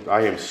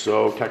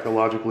so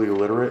technologically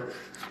illiterate.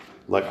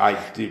 Like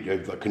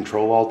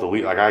Control Alt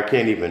Delete. Like I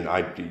can't even.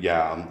 I'm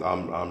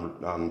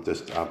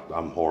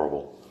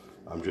horrible.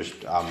 I'm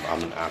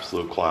an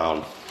absolute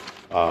clown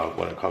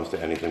when it comes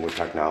to anything with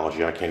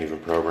technology. I can't even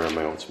program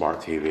my own smart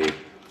TV.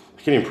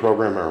 I can't even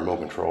program my remote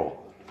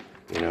control.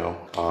 You know.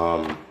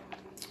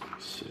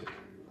 Let's see.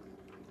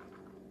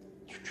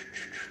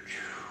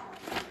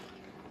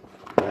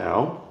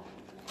 Now,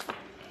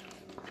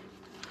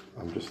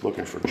 I'm just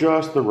looking for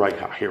just the right.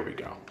 Here we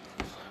go.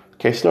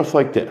 Okay, stuff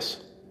like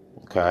this.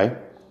 Okay.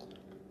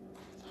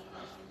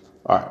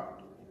 All right.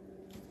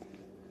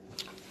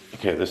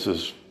 Okay, this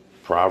is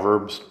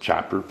Proverbs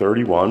chapter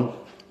 31,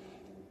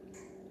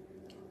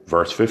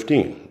 verse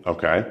 15.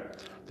 Okay.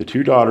 The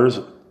 2 daughters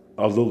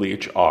of the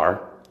leech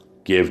are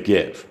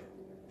give.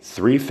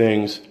 3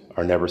 things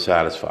are never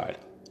satisfied.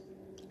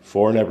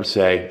 4 never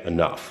say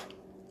enough.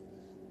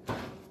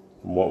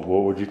 What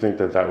would you think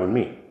that would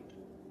mean?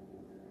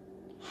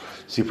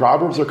 See,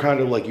 Proverbs are kind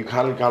of like, you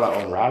kind of got to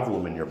unravel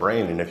them in your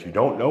brain. And if you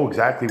don't know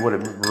exactly what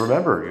it,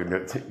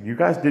 remember, you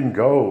guys didn't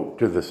go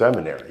to the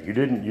seminary.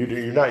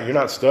 You're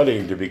not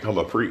studying to become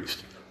a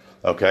priest.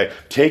 Okay.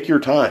 Take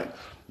your time.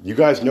 You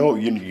guys know,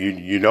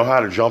 you know how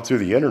to jump through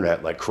the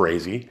internet like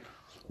crazy.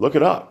 Look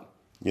it up.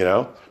 You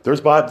know,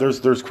 there's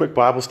quick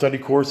Bible study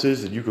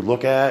courses that you could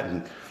look at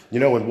and,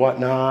 you know, and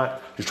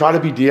whatnot. Just try to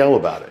be DL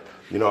about it.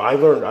 You know, I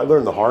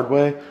learned the hard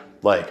way.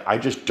 Like, I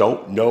just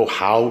don't know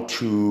how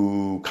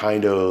to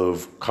kind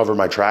of cover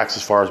my tracks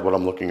as far as what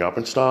I'm looking up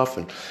and stuff.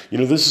 And, you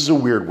know, this is a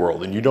weird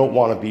world, and you don't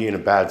want to be in a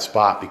bad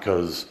spot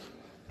because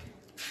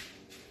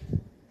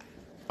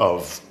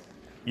of,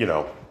 you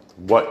know,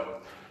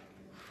 what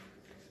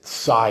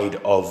side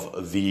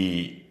of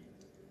the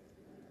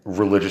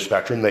religious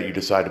spectrum that you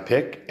decide to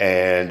pick.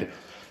 And,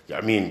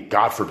 I mean,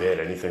 God forbid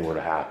anything were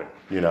to happen,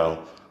 you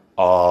know.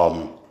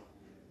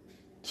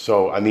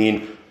 So, I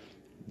mean,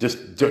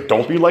 just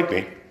don't be like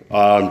me.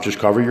 Just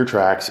cover your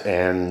tracks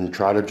and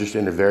try to just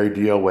in a very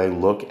DL way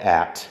look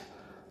at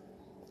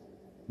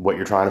what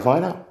you're trying to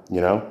find out,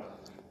 you know?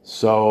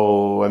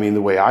 So, I mean,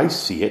 the way I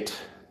see it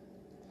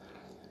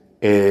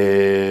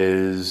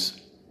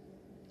is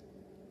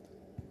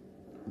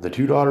the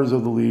 2 daughters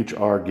of the leech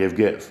are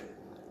give.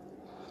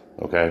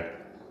 Okay?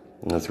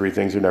 And the 3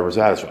 things are never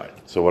satisfied.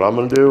 So what I'm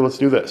going to do, let's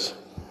do this.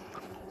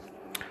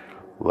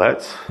 Hold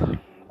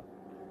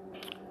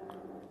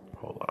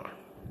on.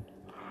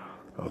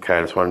 Okay,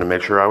 I just wanted to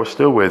make sure I was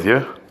still with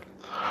you.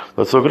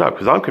 Let's look it up,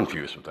 because I'm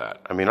confused with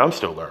that. I mean, I'm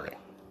still learning.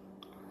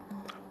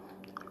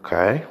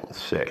 Okay, let's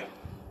see.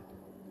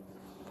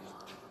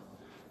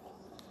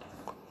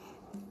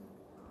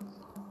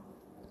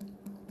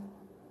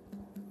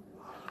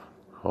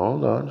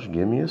 Hold on, just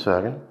give me a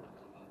second.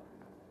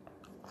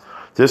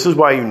 This is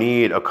why you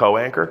need a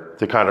co-anchor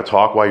to kind of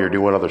talk while you're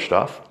doing other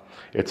stuff.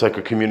 It's like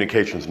a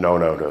communications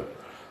no-no to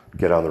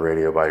get on the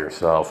radio by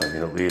yourself. I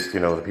mean, at least, you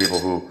know, the people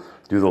who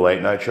do the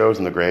late night shows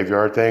and the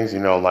graveyard things, you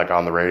know, like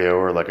on the radio,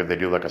 or like if they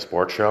do like a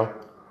sports show.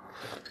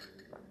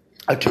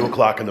 At 2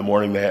 o'clock in the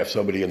morning, they have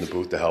somebody in the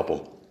booth to help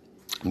them.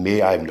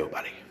 Me, I have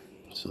nobody.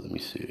 So let me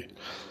see.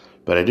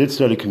 But I did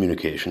study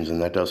communications, and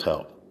that does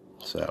help.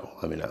 So,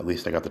 I mean, at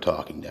least I got the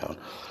talking down.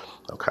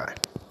 Okay,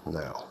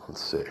 now,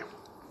 let's see.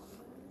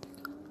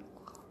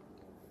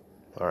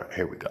 All right,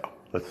 here we go.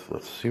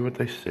 Let's see what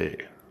they say.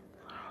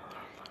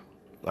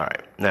 All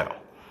right, now.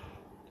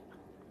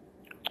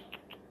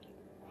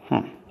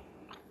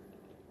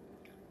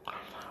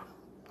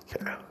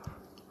 Okay.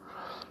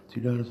 $2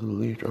 to the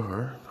lead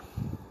are.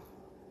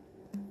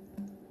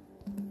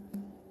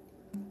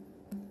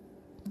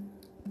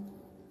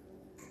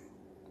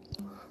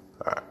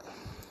 All right.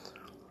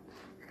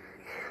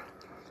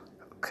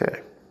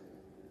 Okay.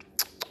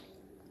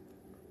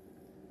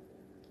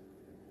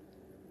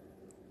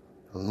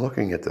 I'm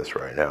looking at this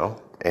right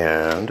now,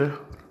 and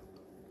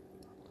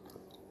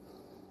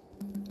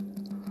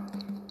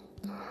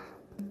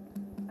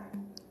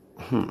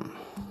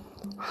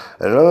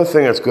another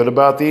thing that's good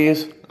about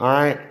these, all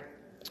right,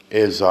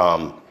 is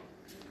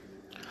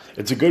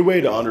it's a good way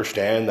to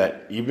understand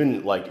that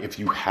even like if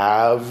you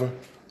have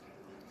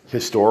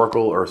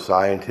historical or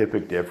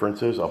scientific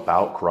differences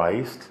about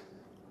Christ,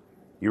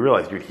 you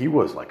realize, dude, he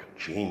was like a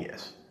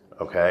genius,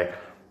 okay?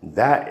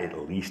 That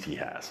at least he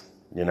has,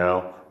 you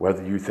know?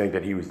 Whether you think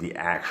that he was the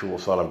actual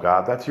Son of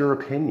God, that's your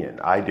opinion.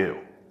 I do.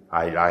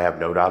 I have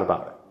no doubt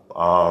about it.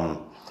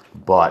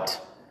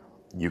 But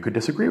you could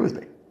disagree with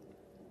me.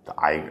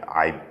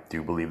 I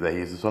do believe that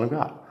he's the Son of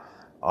God.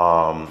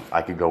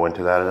 I could go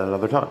into that at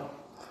another time.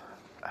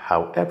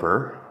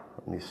 However,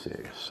 let me see.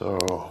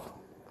 So,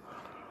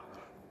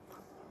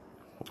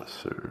 let's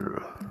see.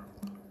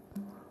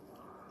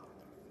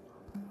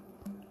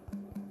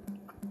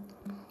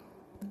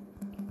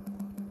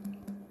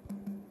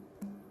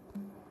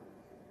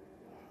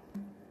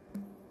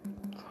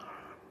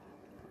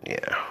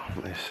 Yeah,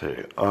 let me see.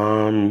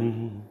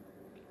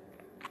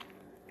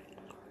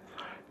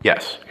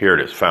 Yes, here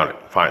it is. Found it,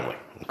 finally.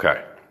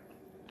 Okay.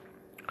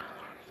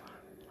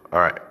 All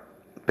right.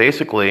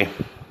 Basically,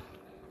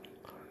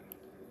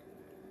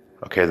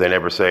 okay, they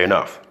never say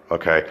enough.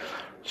 Okay.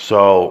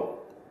 So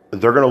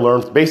they're going to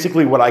learn.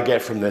 Basically, what I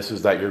get from this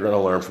is that you're going to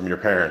learn from your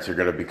parents. You're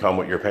going to become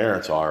what your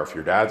parents are. If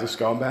your dad's a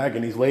scumbag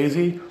and he's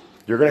lazy,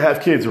 you're going to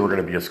have kids who are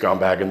going to be a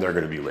scumbag and they're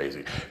going to be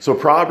lazy. So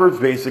Proverbs,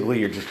 basically,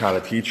 you just kind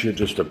of teach you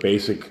just a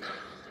basic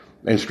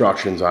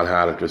instructions on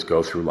how to just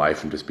go through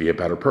life and just be a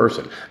better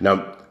person.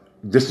 Now,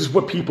 this is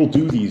what people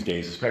do these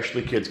days,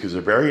 especially kids, because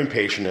they're very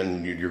impatient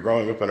and you're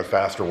growing up in a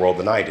faster world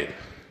than I did.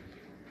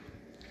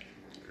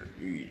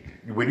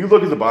 When you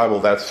look at the Bible,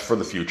 that's for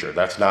the future.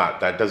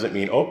 That doesn't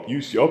mean,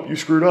 you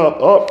screwed up.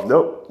 Oh,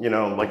 nope. You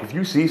know, like if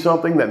you see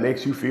something that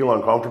makes you feel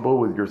uncomfortable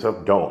with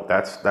yourself, don't.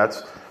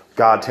 That's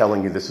God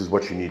telling you this is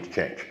what you need to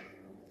change.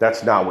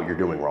 That's not what you're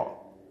doing wrong.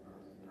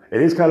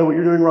 It is kind of what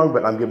you're doing wrong,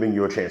 but I'm giving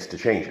you a chance to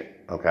change it,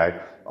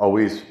 okay?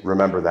 Always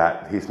remember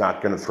that he's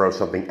not going to throw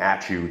something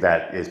at you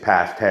that is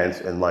past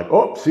tense and like,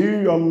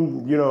 yay,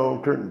 you're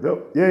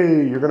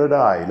going to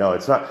die. No,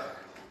 it's not.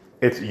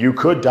 You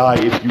could die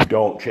if you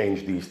don't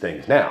change these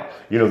things now.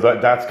 You know,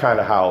 that's kind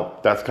of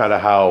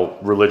how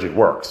religion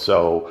works.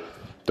 So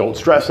don't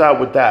stress out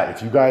with that.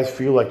 If you guys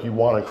feel like you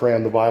want to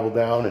cram the Bible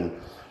down and,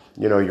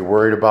 you know, you're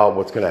worried about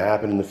what's going to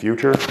happen in the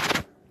future,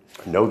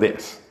 know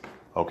this,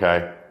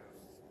 okay?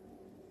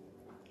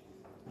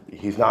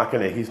 He's not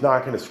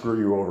gonna screw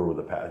you over with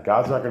the past.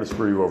 God's not gonna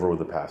screw you over with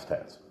the past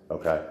tense.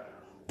 Okay?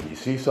 You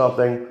see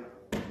something,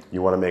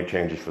 you want to make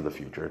changes for the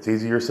future. It's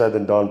easier said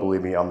than done.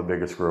 Believe me, I'm the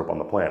biggest screw up on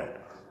the planet.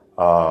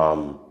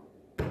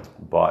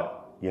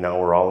 But you know,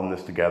 we're all in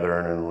this together,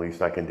 and the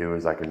least I can do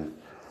is I can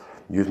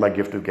use my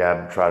gift of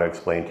gab to try to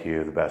explain to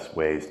you the best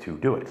ways to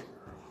do it.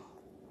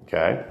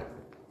 Okay?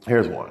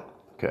 Here's one.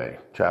 Okay,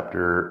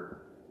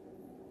 chapter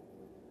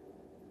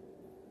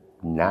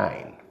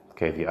 9.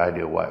 Okay, the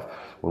ideal wife.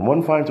 When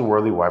one finds a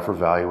worthy wife, her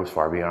value is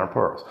far beyond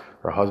pearls.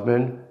 Her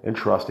husband,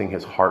 entrusting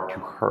his heart to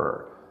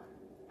her,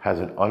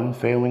 has an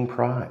unfailing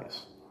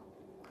prize.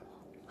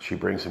 She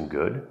brings him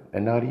good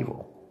and not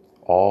evil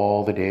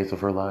all the days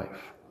of her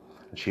life.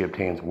 And she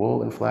obtains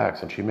wool and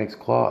flax, and she makes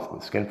cloth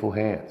with skillful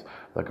hands,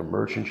 like a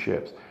merchant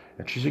ships.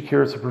 And she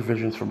secures her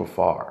provisions from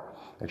afar.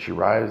 And she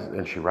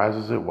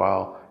rises it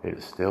while it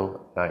is still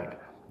night,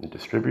 and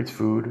distributes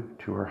food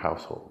to her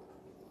household.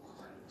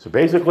 So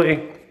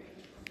basically,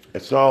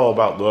 it's all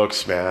about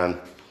looks,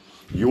 man.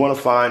 You want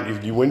to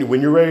find,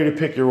 when you're ready to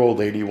pick your old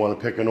lady, you want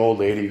to pick an old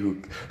lady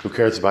who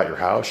cares about your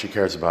house, she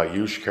cares about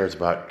you, she cares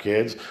about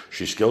kids,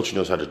 she's skilled, she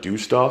knows how to do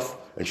stuff,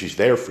 and she's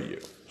there for you.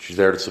 She's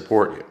there to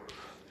support you.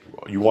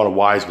 You want a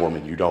wise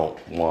woman, you don't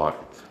want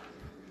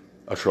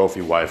a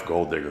trophy wife,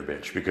 gold digger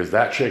bitch, because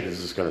that chick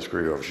is just going to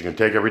screw you over. She's going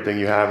to take everything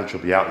you have and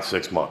she'll be out in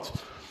 6 months.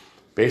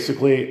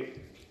 Basically,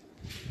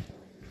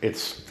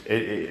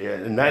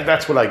 and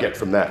that's what I get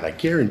from that, and I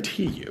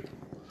guarantee you.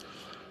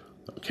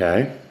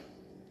 Okay.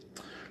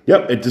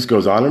 Yep, it just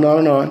goes on and on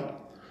and on.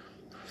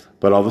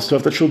 But all the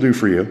stuff that she'll do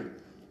for you.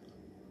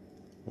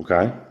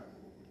 Okay.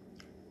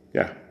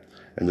 Yeah.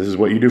 And this is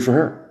what you do for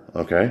her.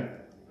 Okay.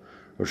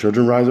 Her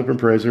children rise up and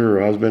praise her.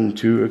 Her husband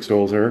too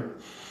extols her.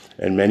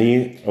 And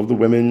many of the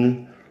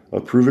women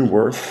of proven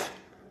worth,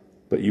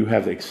 but you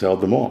have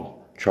excelled them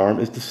all. Charm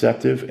is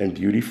deceptive and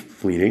beauty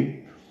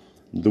fleeting.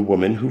 The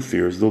woman who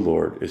fears the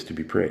Lord is to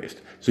be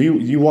praised. So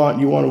you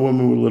want a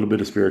woman with a little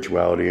bit of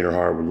spirituality in her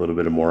heart, with a little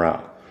bit of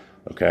morale.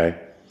 Okay?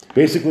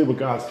 Basically, what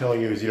God's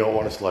telling you is you don't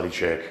want a slutty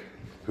chick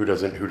who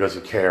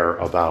doesn't care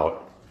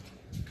about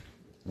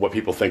what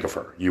people think of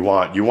her. You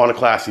want a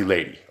classy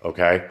lady,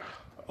 okay?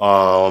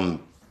 And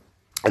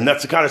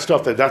that's the kind of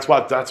stuff that's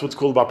what's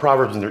cool about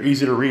Proverbs, and they're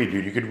easy to read,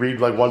 dude. You could read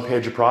like one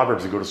page of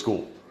Proverbs and go to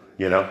school,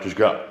 just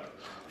go.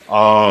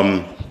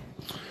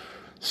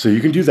 So you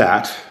can do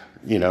that,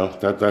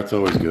 that's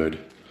always good.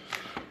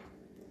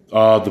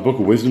 The Book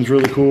of Wisdom's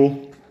really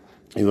cool.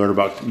 You learn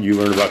about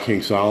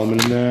King Solomon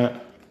in that.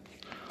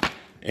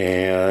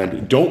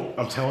 And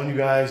I'm telling you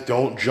guys,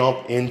 don't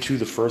jump into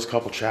the first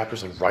couple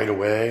chapters like right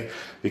away,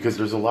 because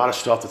there's a lot of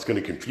stuff that's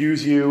going to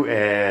confuse you,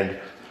 and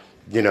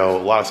a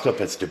lot of stuff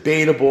that's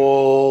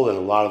debatable, and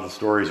a lot of the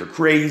stories are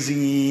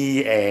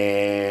crazy.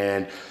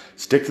 And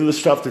stick to the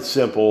stuff that's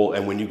simple,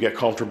 and when you get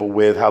comfortable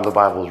with how the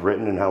Bible is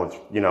written and how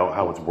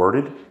it's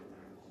worded,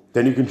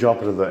 then you can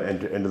jump into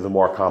the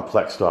more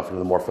complex stuff, into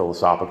the more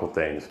philosophical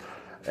things,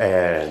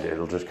 and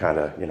it'll just kind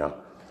of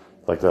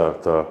like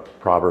the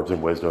Proverbs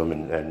and wisdom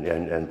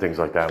and things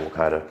like that will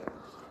kind of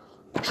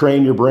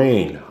train your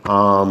brain.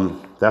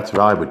 That's what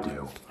I would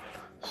do.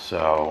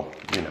 So,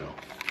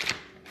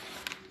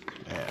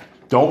 man,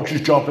 don't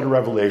just jump into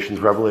Revelations.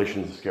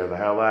 Revelations scare the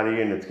hell out of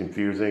you, and it's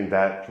confusing.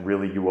 That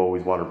really you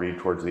always want to read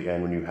towards the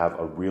end when you have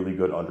a really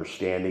good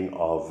understanding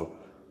of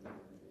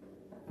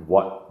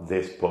what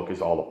this book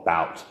is all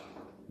about.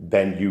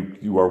 Then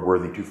you are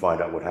worthy to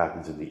find out what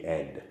happens in the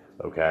end,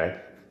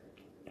 okay?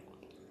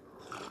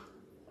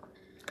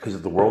 Because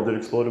if the world did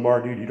explode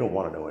tomorrow, dude, you don't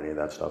want to know any of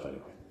that stuff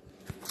anyway.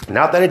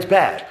 Not that it's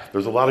bad.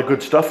 There's a lot of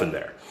good stuff in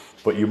there.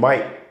 But you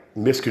might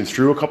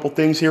misconstrue a couple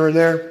things here and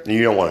there, and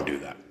you don't want to do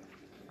that.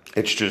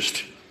 It's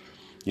just,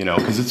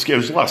 because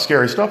there's a lot of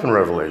scary stuff in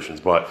Revelations,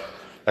 but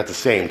at the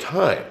same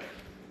time,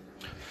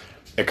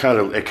 it kind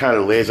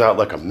of lays out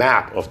like a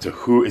map of to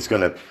who is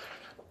going to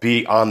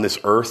be on this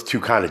earth to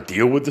kind of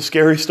deal with the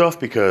scary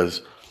stuff, and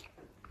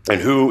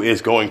who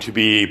is going to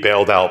be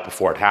bailed out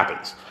before it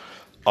happens.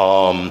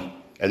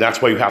 And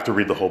that's why you have to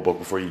read the whole book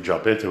before you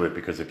jump into it,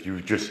 because if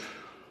you just,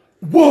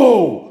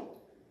 whoa,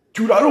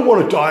 dude, I don't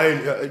want to die,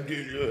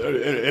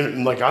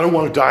 and I don't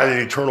want to die in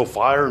an eternal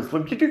fire.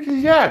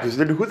 Yeah, because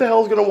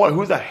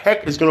who the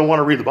heck is going to want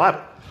to read the Bible?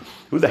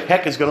 Who the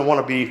heck is going to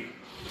want to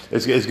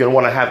is going to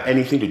want to have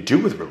anything to do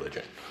with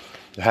religion,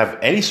 to have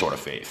any sort of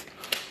faith?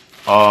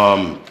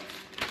 And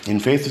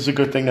faith is a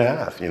good thing to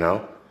have, And,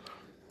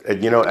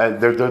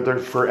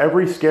 for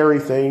every scary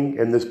thing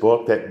in this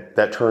book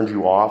that turns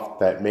you off,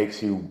 that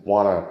makes you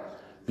want to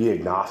be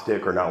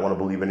agnostic or not want to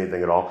believe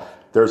anything at all,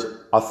 there's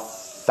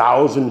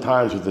 1,000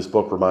 times where this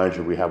book reminds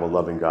you we have a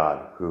loving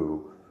God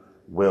who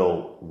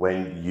will,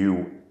 when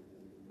you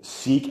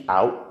seek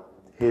out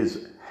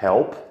his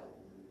help,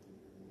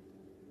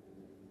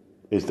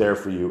 is there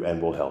for you and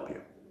will help you.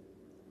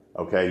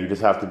 Okay? You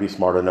just have to be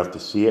smart enough to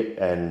see it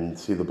and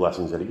see the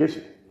blessings that he gives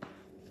you.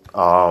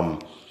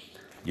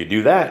 You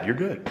do that, you're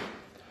good.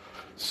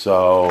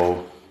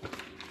 So,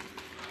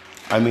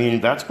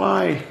 that's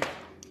why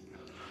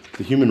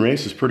the human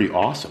race is pretty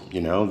awesome.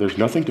 There's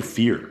nothing to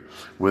fear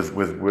with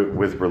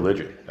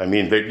religion.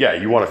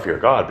 You want to fear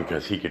God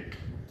because he can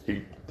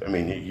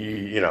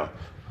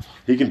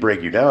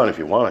break you down if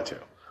he wanted to.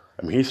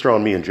 He's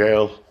thrown me in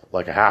jail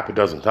like a half a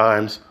dozen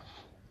times.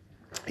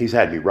 He's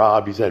had me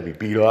robbed. He's had me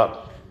beat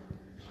up.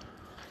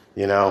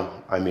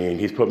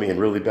 He's put me in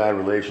really bad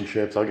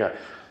relationships.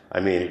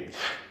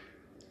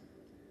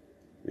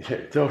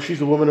 She's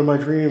the woman of my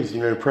dreams.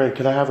 Praying,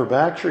 can I have her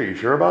back? Sure, you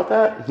sure about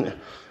that?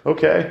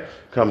 Okay.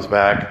 Comes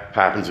back,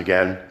 happens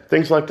again.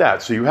 Things like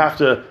that. So you have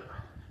to,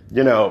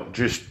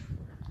 just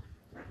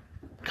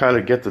kind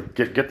of get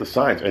the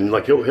signs. And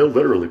he'll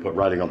literally put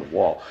writing on the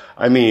wall.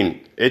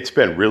 It's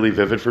been really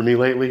vivid for me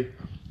lately.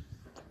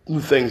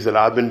 The things that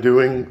I've been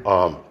doing.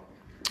 I've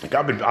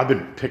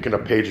been picking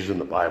up pages in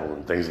the Bible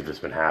and things have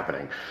just been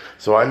happening.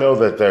 So I know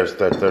that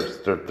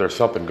there's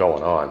something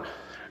going on,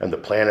 and the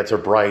planets are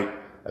bright,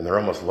 and they're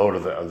almost low to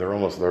they're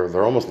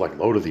almost like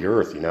low to the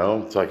earth.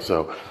 It's like,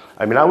 so.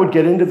 I would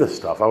get into this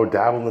stuff. I would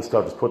dabble in this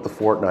stuff. Just put the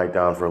Fortnite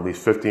down for at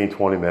least 15,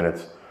 20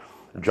 minutes.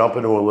 Jump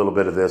into a little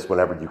bit of this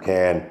whenever you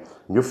can, and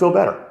you'll feel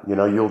better.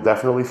 You'll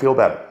definitely feel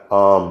better.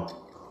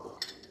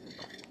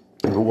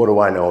 What do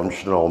I know? I'm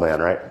just an old man,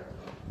 right?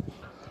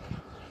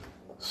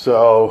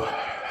 So.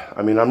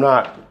 I'm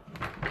not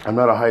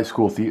a high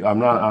school I'm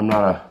not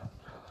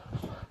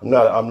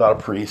a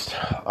priest.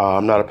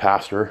 I'm not a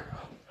pastor.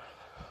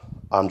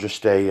 I'm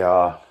just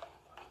a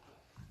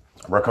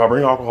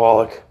recovering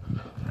alcoholic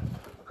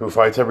who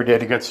fights every day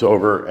to get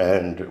sober.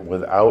 And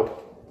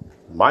without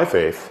my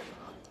faith,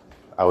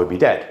 I would be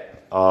dead.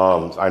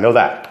 I know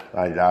that.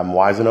 I'm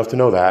wise enough to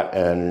know that.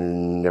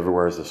 And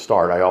everywhere is a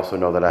start. I also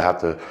know that I have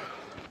to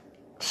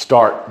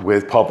start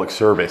with public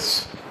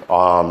service.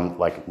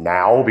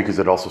 Now, because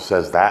it also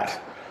says that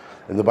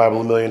in the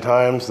Bible a million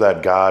times,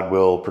 that God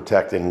will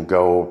protect and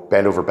go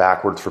bend over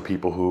backwards for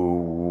people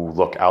who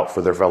look out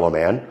for their fellow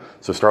man.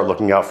 So start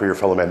looking out for your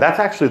fellow man. That's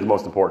actually the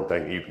most important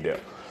thing that you can do,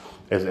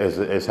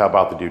 is help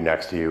out the dude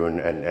next to you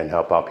and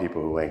help out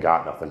people who ain't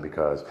got nothing.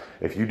 Because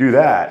if you do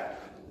that,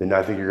 then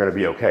I think you're going to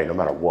be okay no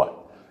matter what.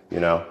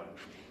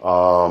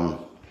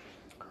 Um,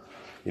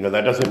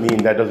 that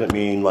doesn't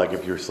mean like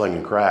if you're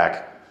slinging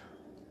crack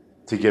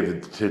to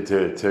give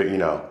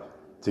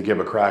to give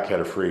a crackhead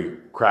a free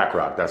crack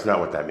rock. That's not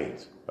what that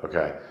means.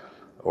 Okay,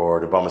 or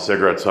to bum a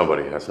cigarette to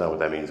somebody. That's not what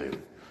that means either.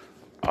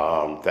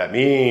 That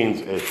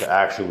means is to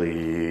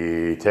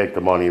actually take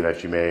the money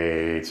that you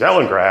made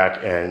selling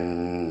crack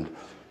and,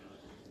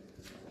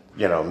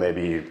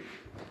 maybe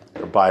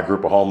buy a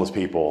group of homeless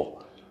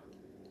people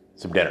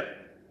some dinner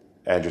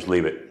and just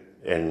leave it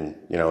in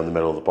the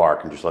middle of the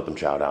park and just let them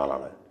chow down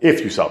on it.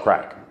 If you sell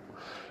crack.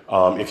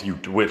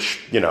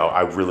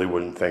 I really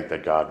wouldn't think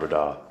that God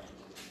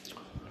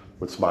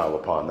would smile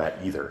upon that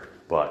either.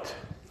 But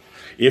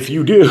if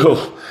you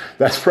do,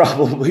 that's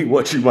probably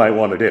what you might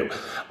want to do.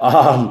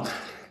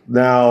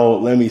 Now,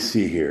 let me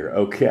see here.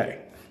 Okay.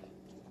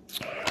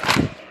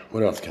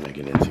 What else can I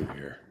get into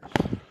here?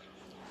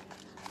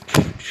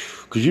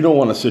 Because you don't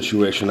want a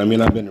situation. I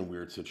mean, I've been in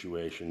weird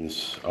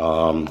situations.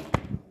 I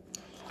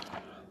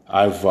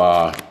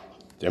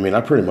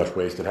pretty much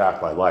wasted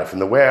half my life.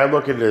 And the way I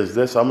look at it is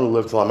this. I'm going to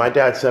live till my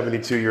dad's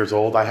 72 years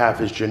old. I have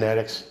his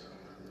genetics.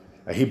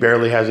 He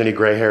barely has any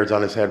gray hairs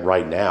on his head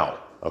right now.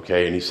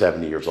 Okay. And he's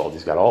 70 years old.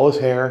 He's got all his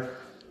hair.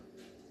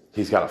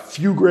 He's got a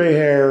few gray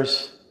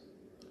hairs.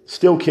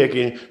 Still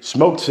kicking.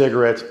 Smoked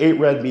cigarettes. Ate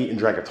red meat and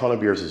drank a ton of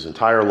beers his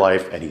entire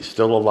life. And he's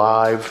still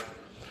alive.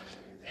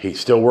 He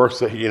still works.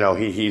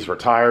 He's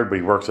retired, but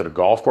he works at a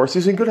golf course.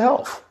 He's in good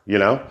health. He's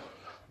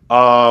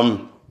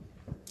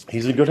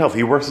in good health.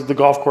 He works at the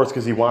golf course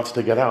because he wants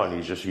to get out,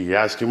 and he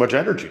has too much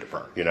energy to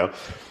burn.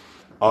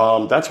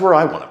 That's where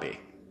I want to be.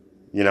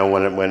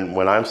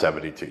 When I'm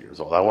 72 years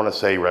old, I want to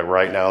say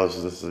right now, this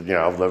is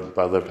I've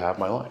lived half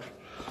my life,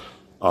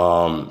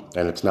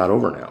 and it's not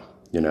over now.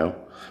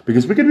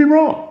 Because we could be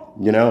wrong.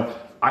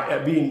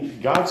 I mean,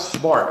 God's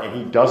smart, and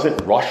He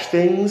doesn't rush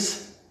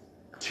things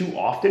too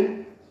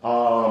often.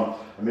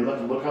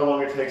 Look how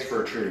long it takes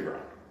for a tree to grow.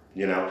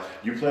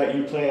 You plant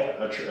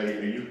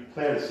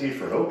a seed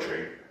for an oak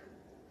tree.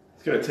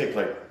 It's going to take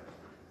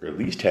at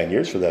least 10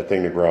 years for that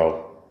thing to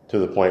grow to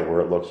the point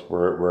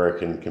where it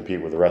can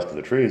compete with the rest of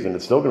the trees, and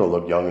it's still going to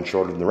look young and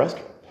shorter than the rest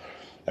of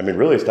them.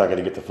 Really, it's not going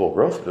to get to full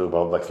growth until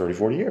about 30,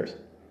 40 years.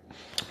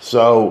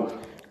 So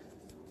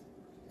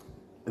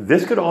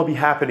this could all be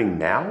happening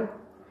now.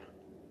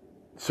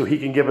 So He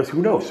can give us,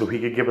 who knows? So He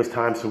could give us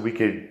time so we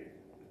could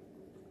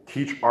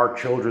teach our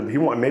children.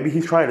 Maybe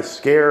He's trying to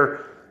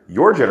scare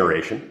your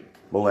generation,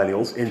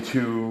 millennials,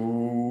 into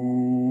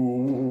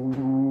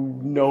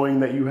knowing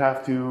that you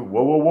have to,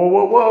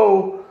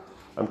 whoa,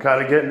 I'm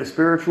kind of getting a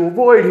spiritual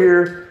void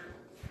here.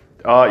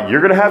 You're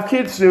going to have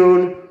kids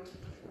soon.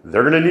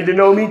 They're going to need to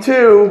know me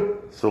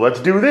too. So let's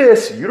do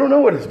this. You don't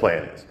know what His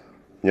plan is.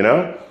 We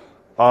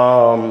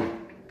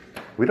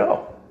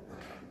don't.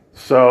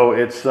 So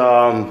it's,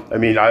 I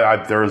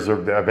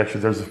bet you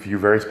there's a few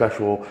very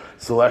special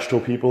celestial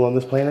people on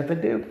this planet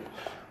that do.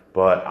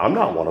 But I'm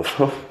not one of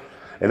them.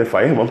 And if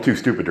I am, I'm too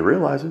stupid to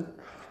realize it.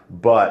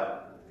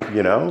 But,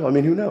 who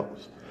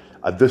knows?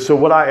 I have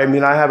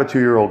a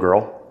 2-year-old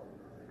girl.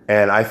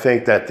 And I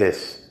think that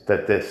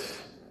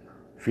this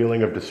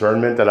feeling of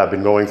discernment that I've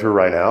been going through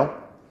right now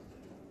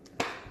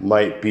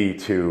might be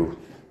to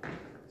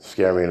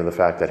scare me into the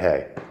fact that,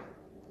 hey,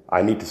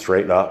 I need to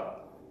straighten up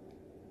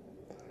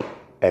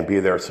and be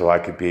there so I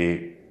could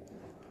be,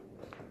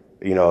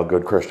 a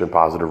good Christian,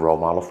 positive role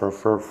model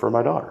for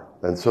my daughter.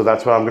 And so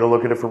that's why I'm going to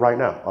look at it for right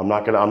now. I'm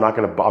not going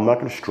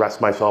to stress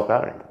myself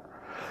out anymore.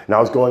 Now, I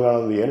was going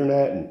on the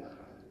internet and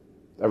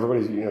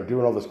everybody's,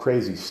 doing all this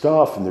crazy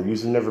stuff, and they're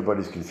using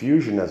everybody's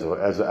confusion as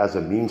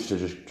a means to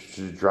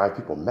just drive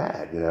people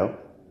mad,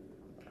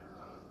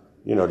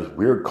 just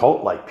weird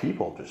cult-like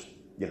people just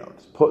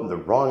putting the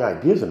wrong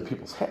ideas into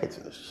people's heads,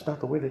 and it's just not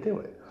the way to do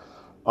it.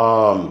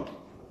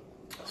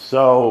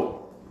 So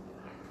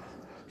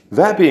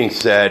that being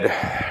said,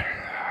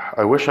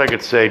 I wish I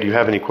could say, do you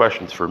have any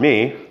questions for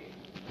me?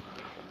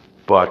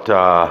 But,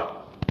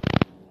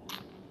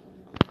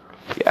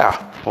 yeah,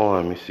 hold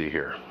on, let me see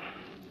here.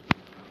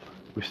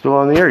 We still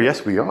on the air?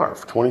 Yes, we are.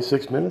 For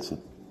 26 minutes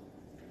and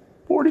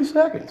 40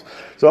 seconds.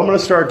 So I'm going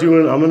to start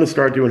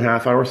doing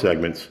half-hour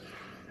segments,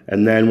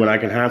 and then when I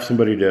can have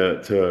somebody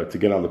to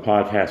get on the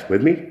podcast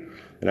with me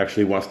and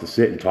actually wants to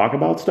sit and talk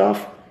about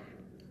stuff,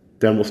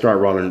 then we'll start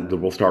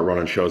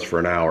running shows for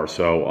an hour.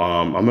 So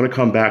I'm going to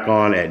come back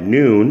on at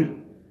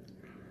noon,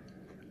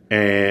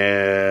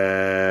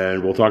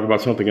 and we'll talk about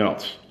something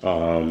else.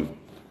 God,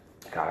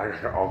 I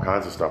got all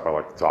kinds of stuff I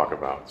like to talk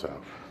about. So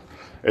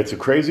it's a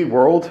crazy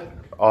world.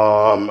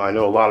 I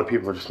know a lot of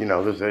people are just,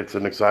 it's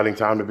an exciting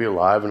time to be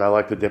alive, and I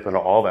like to dip into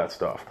all that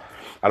stuff.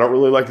 I don't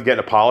really like to get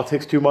into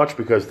politics too much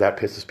because that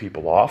pisses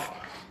people off.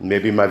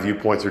 Maybe my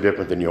viewpoints are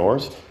different than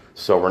yours,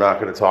 so we're not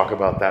going to talk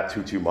about that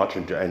too much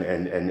and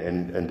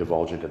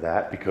divulge into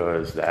that,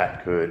 because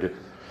that could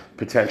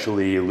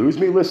potentially lose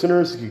me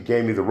listeners. You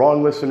gave me the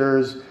wrong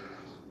listeners,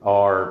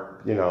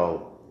 or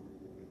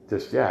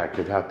I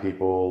could have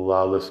people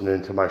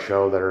listening to my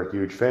show that are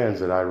huge fans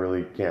that I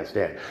really can't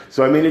stand.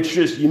 So, I mean, it's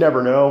just, you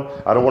never know.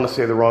 I don't want to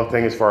say the wrong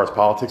thing as far as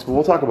politics, but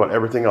we'll talk about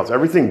everything else.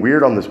 Everything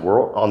weird on this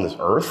world, on this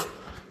earth,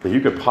 that you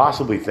could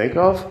possibly think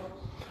of.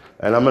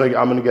 And I'm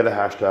gonna get a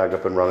hashtag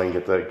up and running,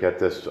 get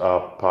this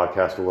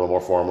podcast a little more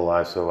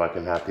formalized, so I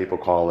can have people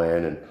call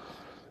in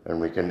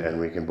and we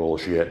can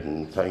bullshit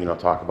and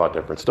talk about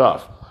different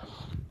stuff.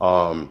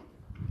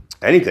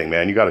 Anything,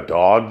 man. You got a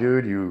dog,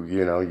 dude.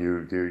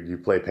 You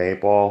play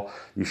paintball,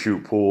 you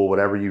shoot pool,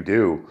 whatever you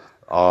do.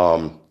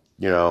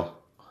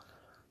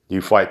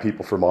 You fight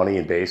people for money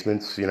in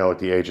basements. At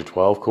the age of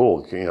 12,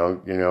 cool.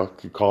 You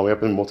call me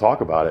up and we'll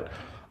talk about it.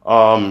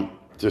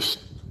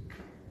 Just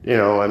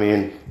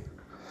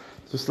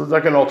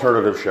like an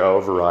alternative show,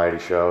 a variety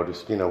show.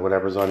 Just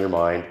whatever's on your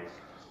mind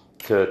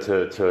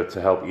to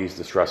help ease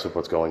the stress of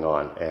what's going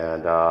on.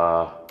 And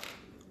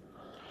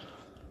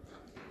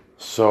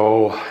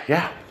so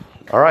yeah.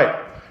 All right.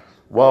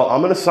 Well,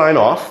 I'm going to sign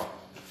off,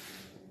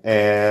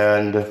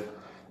 and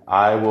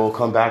I will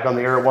come back on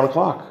the air at 1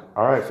 o'clock.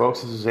 All right,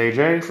 folks, this is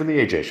AJ for The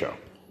AJ Show.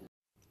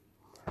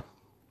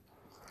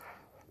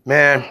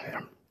 Man,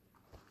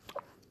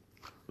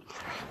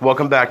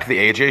 welcome back to The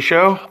AJ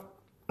Show,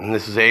 and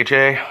this is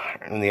AJ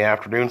in the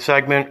afternoon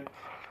segment.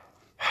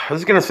 This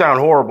is going to sound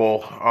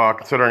horrible,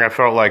 considering I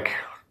felt like,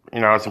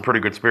 I was in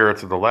pretty good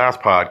spirits at the last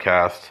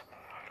podcast.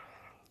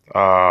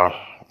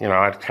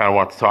 I kind of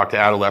want to talk to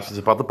adolescents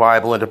about the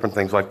Bible and different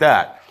things like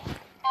that.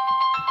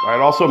 I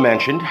had also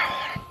mentioned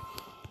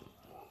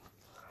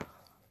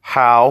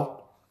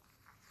how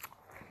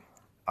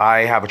I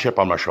have a chip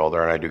on my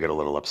shoulder and I do get a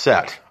little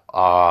upset.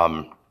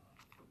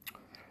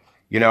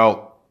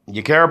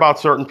 You care about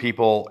certain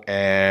people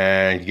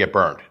and you get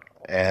burned.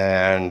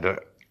 And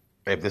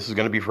if this is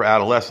going to be for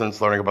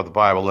adolescents learning about the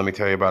Bible, let me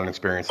tell you about an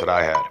experience that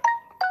I had.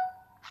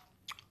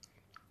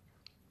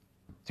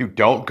 Dude,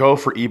 don't go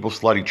for evil,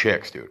 slutty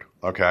chicks, dude.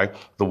 Okay?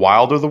 The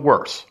wilder, the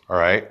worse. All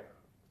right?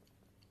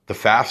 The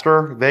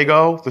faster they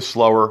go, the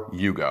slower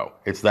you go.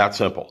 It's that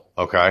simple.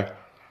 Okay? I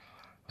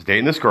was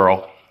dating this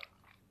girl,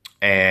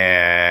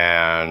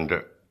 and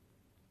I'm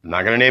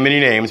not going to name any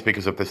names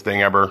because if this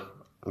thing ever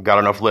got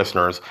enough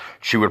listeners,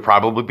 she would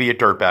probably be a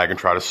dirtbag and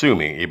try to sue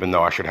me, even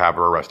though I should have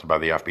her arrested by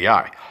the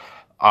FBI.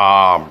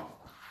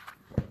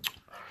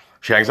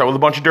 She hangs out with a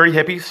bunch of dirty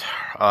hippies.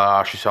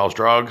 She sells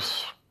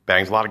drugs,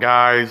 bangs a lot of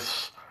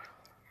guys.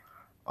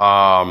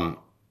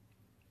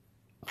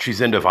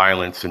 She's into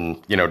violence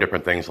and,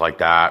 different things like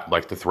that.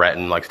 Likes to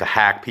threaten, likes to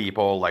hack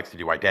people, likes to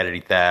do identity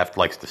theft,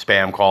 likes to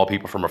spam call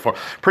people from her phone.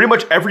 Pretty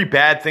much every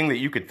bad thing that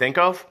you could think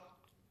of,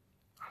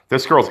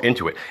 this girl's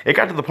into it. It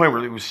got to the point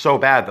where it was so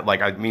bad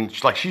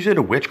that, she's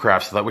into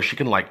witchcraft so that way she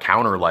can,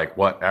 counter,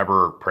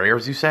 whatever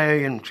prayers you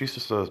say, and she's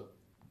just a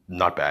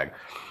nutbag.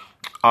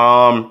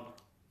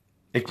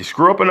 If you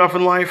screw up enough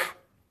in life,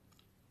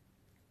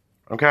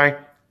 okay,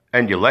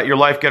 and you let your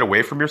life get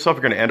away from yourself,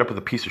 you're going to end up with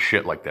a piece of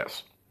shit like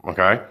this,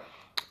 okay?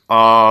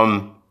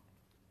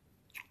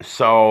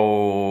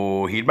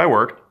 So heed my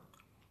word.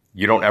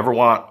 You don't ever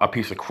want a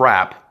piece of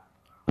crap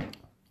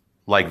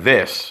like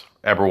this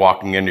ever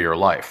walking into your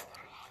life.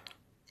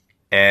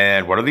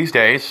 And one of these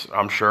days,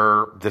 I'm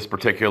sure this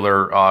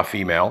particular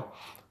female,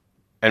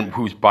 and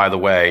who's, by the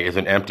way, is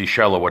an empty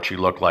shell of what she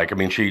looked like. I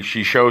mean, she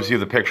shows you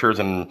the pictures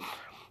and,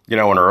 in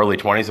her early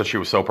 20s that she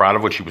was so proud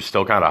of when she was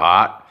still kind of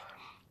hot.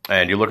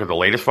 And you look at the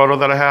latest photo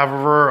that I have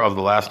of her of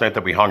the last night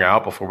that we hung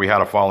out before we had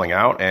a falling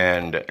out,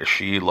 and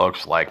she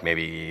looks like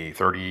maybe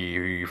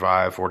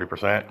 35,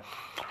 40%.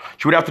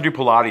 She would have to do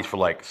Pilates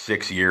for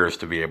 6 years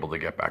to be able to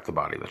get back the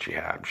body that she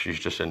had. She's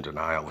just in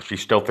denial. She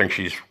still thinks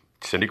she's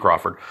Cindy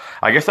Crawford.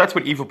 I guess that's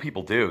what evil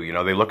people do.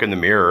 They look in the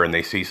mirror and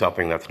they see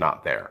something that's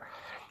not there.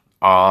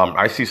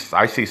 I see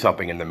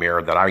something in the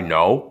mirror that I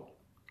know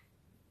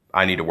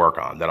I need to work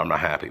on, that I'm not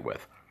happy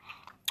with.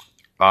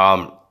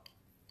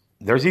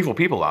 There's evil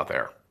people out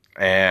there.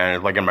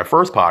 And in my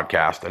first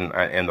podcast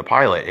and the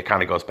pilot, it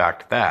kind of goes back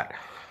to that.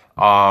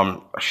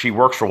 She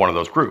works for one of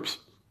those groups.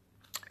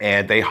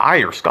 And they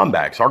hire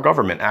scumbags. Our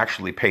government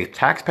actually pays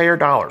taxpayer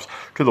dollars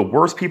to the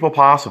worst people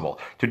possible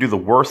to do the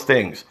worst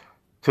things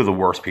to the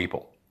worst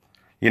people.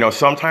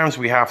 Sometimes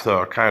we have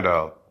to kind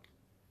of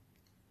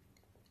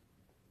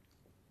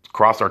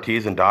cross our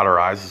T's and dot our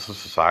I's as a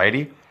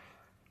society.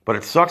 But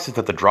it sucks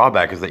that the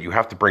drawback is that you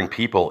have to bring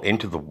people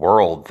into the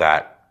world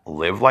that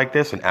live like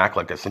this and act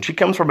like this. And she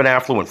comes from an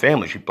affluent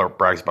family. She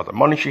brags about the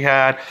money she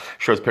had,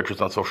 shows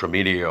pictures on social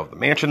media of the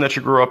mansion that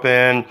she grew up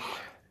in.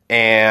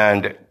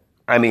 And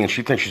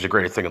she thinks she's the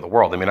greatest thing in the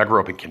world. I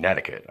grew up in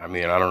Connecticut. I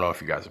don't know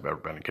if you guys have ever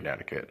been in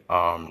Connecticut.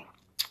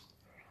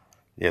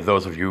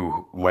 Those of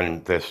you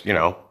when this,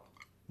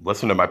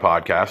 listen to my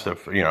podcast,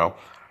 if,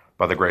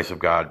 by the grace of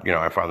God,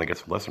 I finally get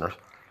some listeners.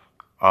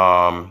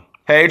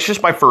 Hey, it's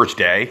just my first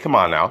day. Come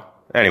on now.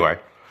 Anyway,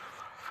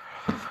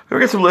 we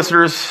get some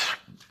listeners.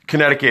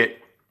 Connecticut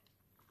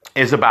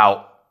is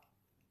about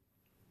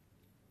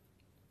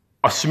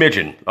a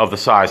smidgen of the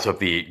size of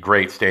the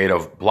great state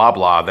of blah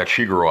blah that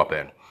she grew up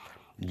in.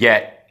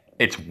 Yet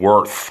it's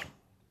worth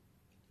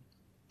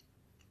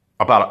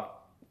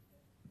about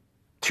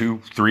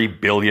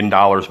 $2-3 billion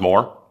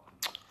more.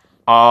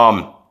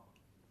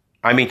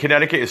 I mean,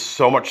 Connecticut is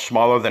so much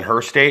smaller than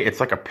her state. It's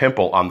like a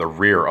pimple on the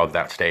rear of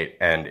that state,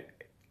 and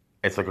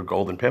it's like a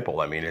golden pimple.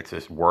 I mean, it's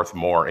just worth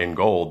more in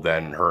gold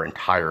than her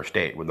entire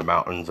state with the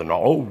mountains and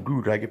all. Oh,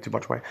 dude, did I give too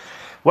much away?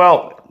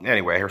 Well,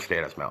 anyway, her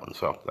state has mountains,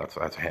 so that's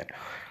a hint.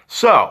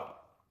 So,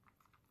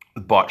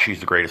 but she's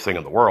the greatest thing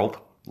in the world.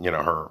 You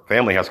know, her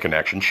family has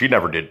connections. She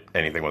never did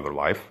anything with her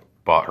life,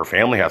 but her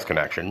family has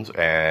connections,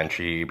 and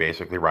she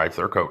basically rides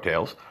their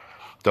coattails,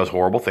 does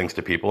horrible things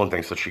to people, and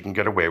thinks that she can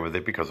get away with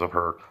it because of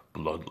her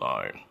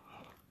bloodline.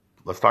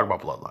 Let's talk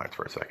about bloodlines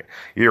for a second.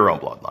 Your own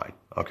bloodline,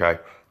 okay?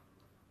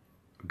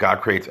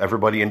 God creates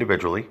everybody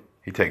individually.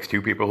 He takes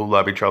two people who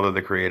love each other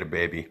to create a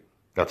baby.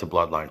 That's a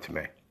bloodline to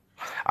me.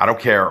 I don't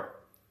care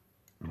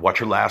what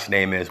your last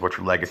name is, what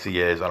your legacy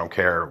is. I don't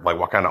care like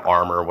what kind of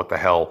armor, what the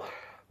hell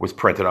was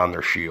printed on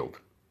their shield.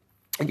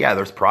 Yeah,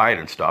 there's pride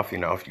and stuff. You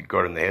know, if you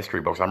go to the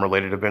history books, I'm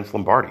related to Vince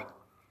Lombardi.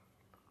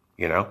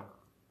 You know?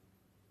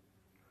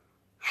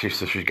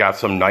 She's got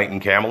some knight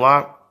in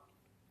Camelot.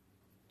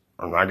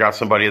 And I got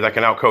somebody that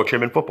can outcoach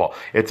him in football.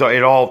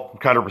 It all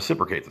kind of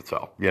reciprocates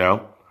itself, you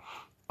know?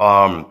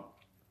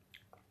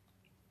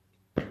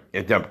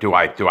 Do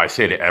I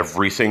say to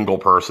every single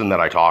person that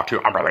I talk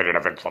to, I'm related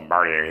to Vince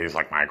Lombardi, he's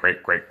like my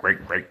great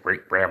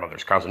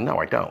grandmother's cousin? No,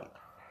 I don't.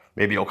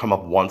 Maybe it'll come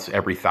up once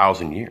every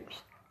 1,000 years.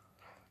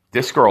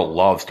 This girl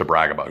loves to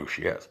brag about who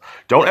she is.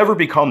 Don't ever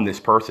become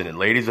this person. And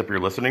ladies, if you're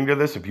listening to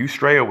this, if you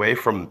stray away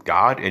from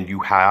God and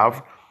you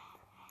have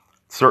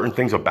certain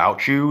things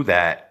about you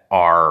that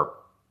are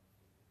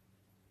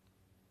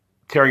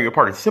tearing you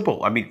apart, it's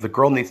simple. I mean, the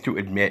girl needs to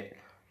admit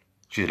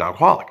she's an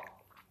alcoholic,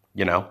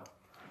 you know?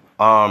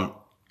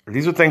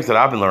 These are things that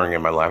I've been learning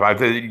in my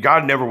life.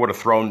 God never would have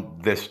thrown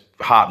this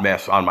hot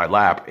mess on my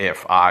lap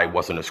if I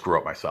wasn't a screw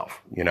up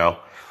myself, you know?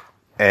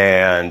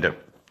 And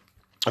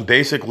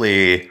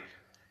basically,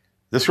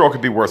 this girl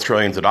could be worth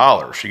trillions of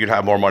dollars. She could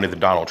have more money than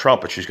Donald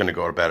Trump, but she's going to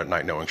go to bed at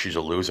night knowing she's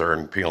a loser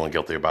and feeling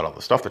guilty about all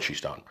the stuff that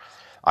she's done.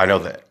 I know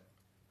that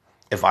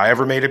if I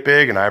ever made it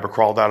big and I ever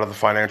crawled out of the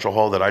financial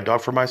hole that I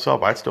dug for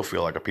myself, I'd still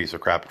feel like a piece of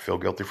crap and feel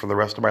guilty for the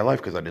rest of my life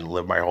because I didn't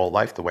live my whole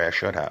life the way I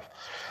should have.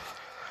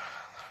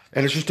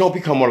 And it's just don't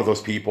become one of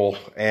those people.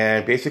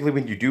 And basically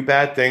when you do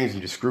bad things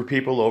and you screw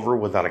people over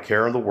without a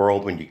care in the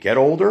world, when you get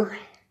older,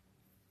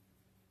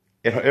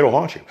 it'll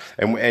haunt you.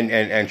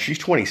 And she's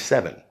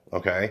 27,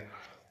 okay?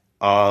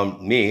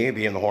 Me,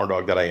 being the horn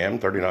dog that I am,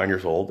 39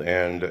 years old,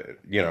 and,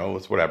 you know,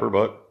 it's whatever,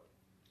 but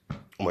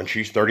when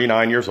she's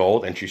 39 years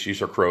old and she sees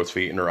her crow's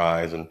feet in her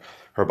eyes and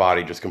her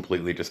body just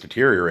completely just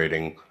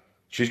deteriorating,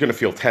 she's going to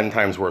feel 10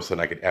 times worse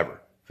than I could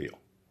ever feel.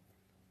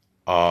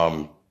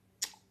 I'm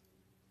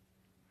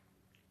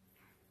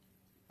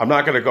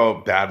not going to go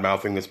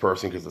bad-mouthing this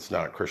person because it's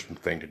not a Christian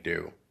thing to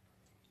do,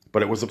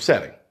 but it was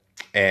upsetting.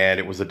 And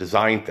it was a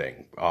design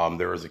thing.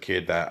 There was a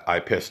kid that I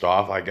pissed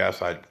off, I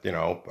guess. I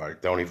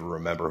don't even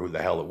remember who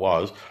the hell it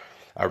was.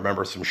 I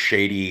remember some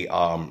shady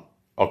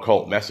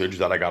occult message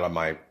that I got on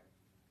my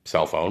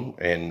cell phone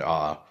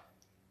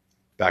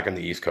back in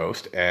the East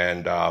Coast.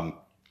 And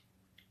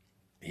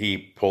he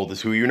pulled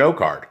his Who You Know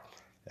card.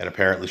 And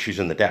apparently she's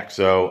in the deck.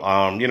 So,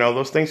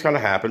 those things kind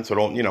of happen. So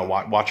don't,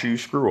 watch who you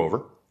screw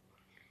over.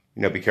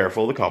 Be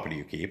careful of the company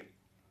you keep.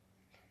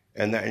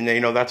 And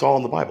that's all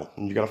in the Bible,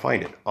 and you got to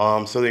find it.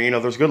 So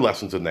there's good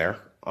lessons in there.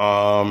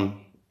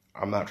 I'm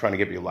not trying to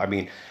give you,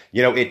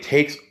 it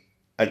takes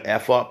an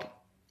F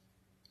up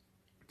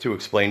to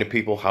explain to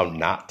people how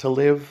not to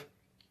live.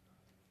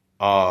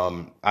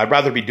 I'd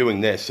rather be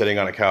doing this, sitting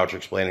on a couch,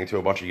 explaining to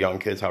a bunch of young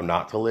kids how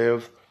not to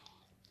live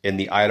on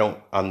the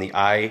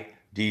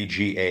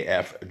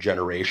IDGAF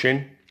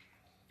generation.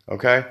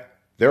 Okay.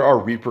 There are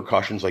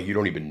repercussions like you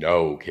don't even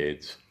know,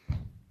 kids.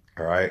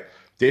 All right.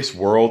 This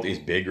world is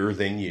bigger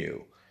than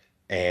you.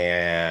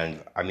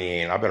 And I've been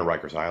to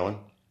Rikers Island.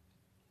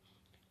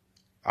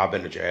 I've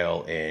been to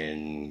jail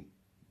in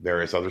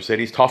various other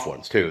cities, tough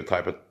ones too, the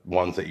type of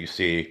ones that you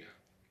see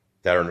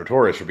that are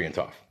notorious for being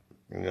tough.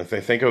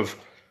 Think of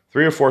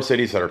 3 or 4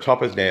 cities that are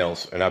tough as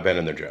nails, and I've been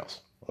in their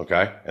jails.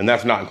 Okay. And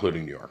that's not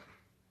including New York.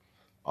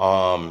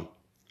 Am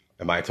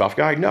I a tough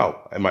guy?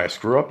 No. Am I a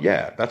screw up?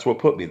 Yeah. That's what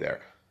put me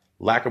there.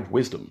 Lack of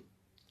wisdom.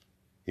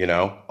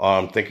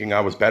 Thinking I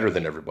was better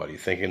than everybody,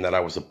 thinking that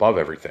I was above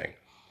everything.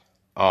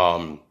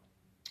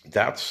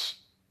 That's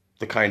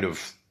the kind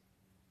of,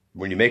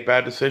 when you make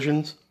bad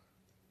decisions,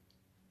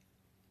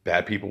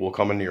 bad people will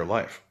come into your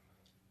life.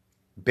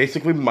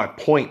 Basically, my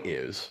point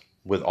is,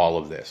 with all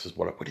of this, is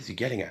what is he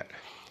getting at?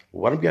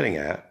 What I'm getting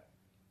at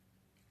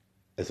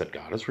is that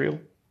God is real.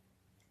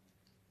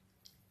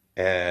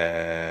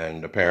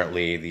 And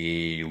apparently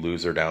the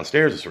loser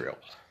downstairs is real.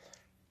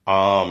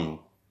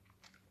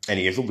 And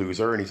he is a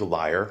loser, and he's a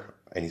liar,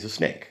 and he's a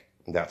snake.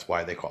 And that's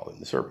why they call him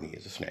the serpent. He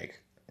is a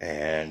snake.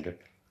 And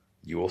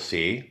you will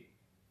see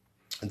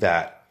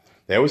that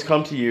they always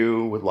come to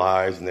you with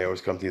lies, and they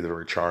always come to you that are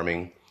very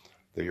charming.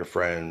 They're your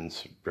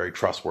friends, very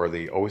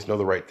trustworthy, always know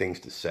the right things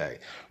to say.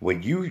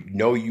 When you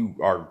know you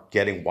are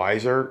getting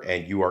wiser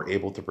and you are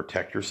able to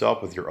protect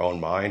yourself with your own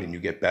mind and you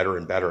get better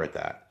and better at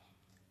that,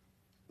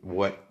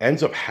 what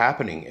ends up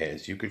happening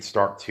is you could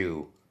start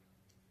to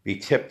be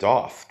tipped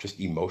off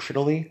just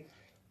emotionally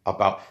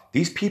about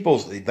these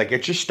people's, like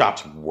it just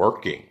stops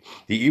working.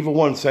 The evil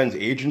one sends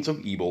agents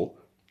of evil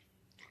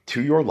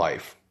to your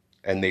life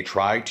and they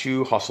try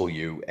to hustle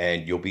you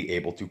and you'll be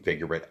able to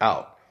figure it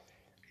out.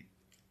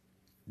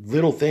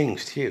 Little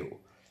things too.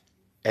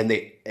 And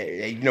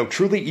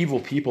truly evil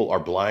people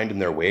are blind in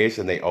their ways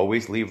and they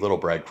always leave little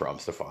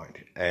breadcrumbs to find.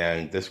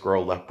 And this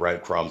girl left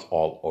breadcrumbs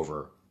all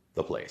over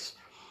the place.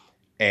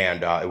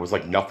 And it was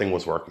like nothing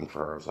was working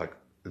for her. It was like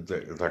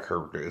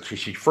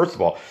she first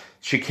of all,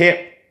 she can't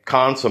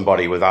con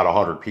somebody without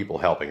 100 people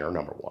helping her,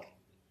 number one.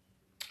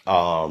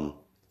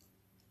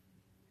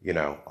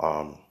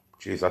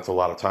 Geez, that's a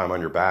lot of time on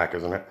your back,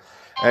 isn't it?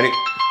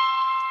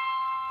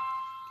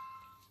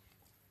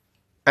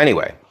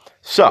 Anyway,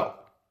 so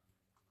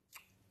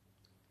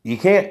she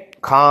can't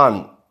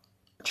con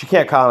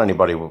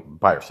anybody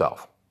by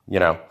herself,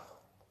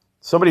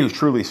 Somebody who's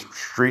truly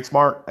street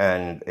smart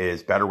and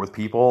is better with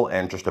people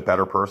and just a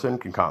better person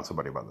can con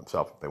somebody by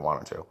themselves if they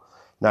wanted to.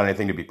 Not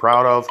anything to be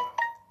proud of.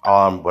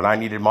 When I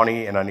needed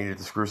money and I needed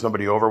to screw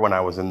somebody over when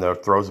I was in the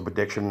throes of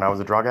addiction and I was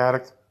a drug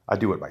addict, I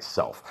do it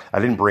myself. I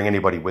didn't bring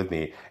anybody with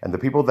me. And the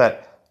people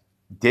that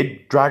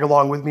did drag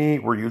along with me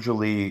were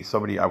usually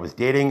somebody I was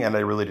dating and I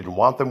really didn't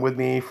want them with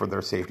me for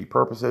their safety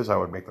purposes. I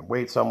would make them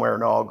wait somewhere.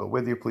 No, I'll go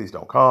with you. Please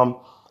don't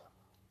come.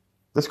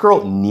 This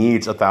girl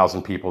needs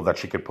 1,000 people that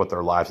she could put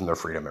their lives and their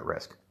freedom at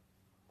risk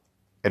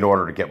in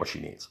order to get what she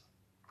needs.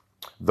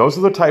 Those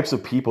are the types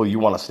of people you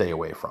want to stay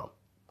away from.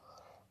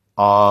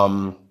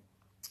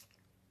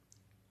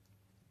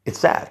 It's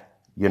sad,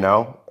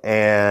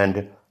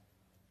 and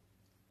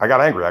I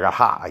got angry. I got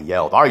hot. I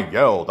yelled.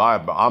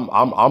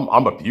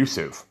 I'm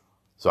abusive.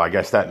 So I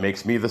guess that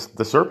makes me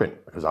the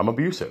serpent because I'm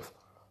abusive.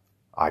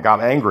 I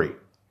got angry,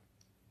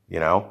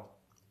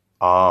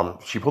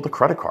 She pulled a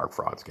credit card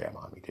fraud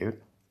scam on me, dude.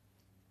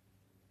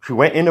 She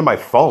went into my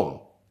phone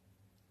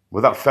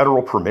without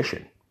federal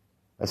permission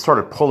and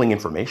started pulling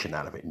information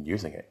out of it and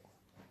using it.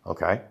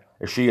 Okay?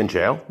 Is she in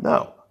jail?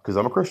 No, because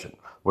I'm a Christian.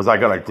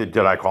 Did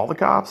I call the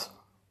cops?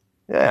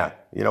 Yeah.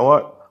 You know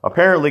what?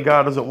 Apparently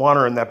God doesn't want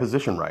her in that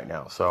position right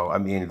now. So, I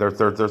mean, there's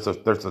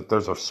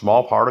a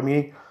small part of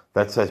me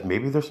that says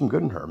maybe there's some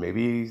good in her.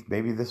 Maybe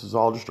this is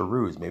all just a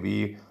ruse.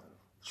 Maybe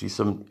she's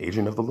some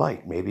agent of the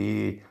light.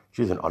 Maybe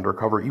she's an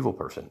undercover evil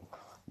person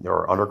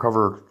or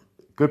undercover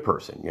good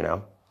person,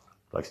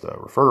 Likes to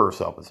refer to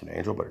herself as an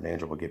angel, but an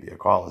angel will give you a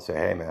call and say,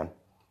 hey, man,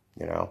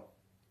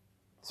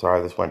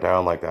 sorry this went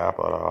down like that,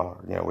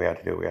 but, we had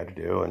to do what we had to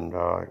do. And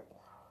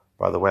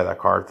by the way, that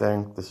card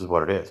thing, this is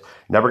what it is.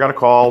 Never got a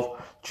call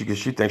because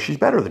she thinks she's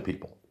better than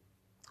people.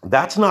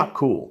 That's not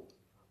cool,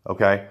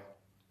 okay?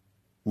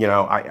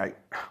 I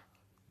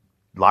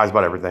lies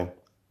about everything.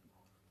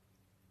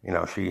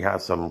 She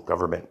has some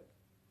government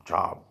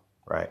job,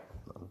 right?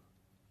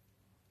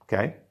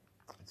 Okay?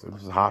 So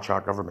this is a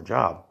hotshot government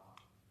job,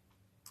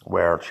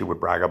 where she would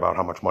brag about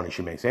how much money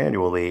she makes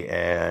annually,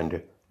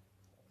 and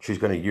she's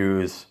going to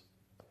use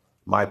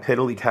my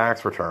piddly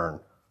tax return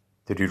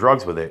to do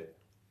drugs with it,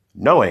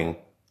 knowing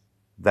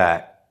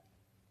that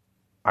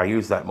I could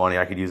use that money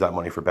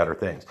for better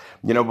things.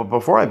 But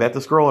before I met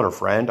this girl and her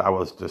friend, I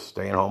was just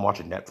staying home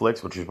watching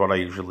Netflix, which is what I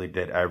usually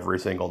did every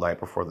single night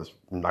before this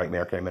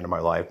nightmare came into my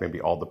life, maybe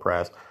all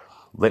depressed.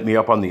 Lit me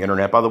up on the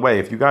internet. By the way,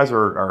 if you guys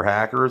are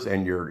hackers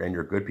and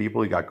you're good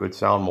people, you got good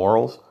sound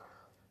morals,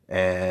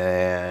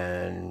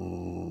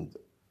 and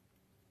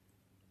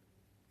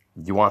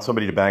you want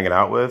somebody to bang it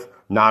out with?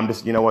 No, I'm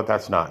just,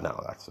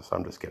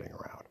 I'm just kidding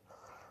around.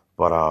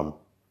 But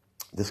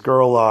this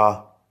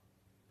girl,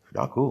 she's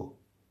not cool.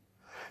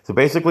 So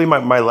basically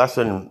my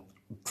lesson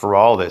for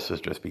all this is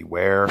just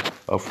beware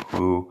of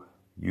who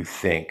you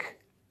think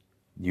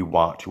you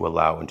want to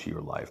allow into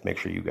your life. Make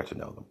sure you get to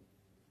know them.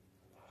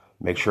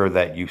 Make sure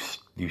that you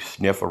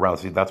sniff around.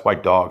 See, that's why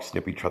dogs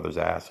sniff each other's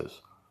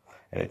asses.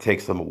 And it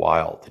takes them a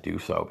while to do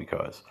so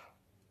because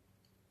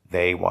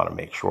they want to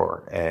make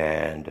sure.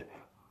 And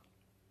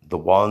the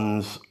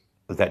ones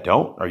that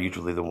don't are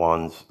usually the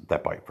ones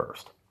that bite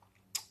first.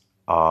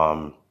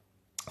 So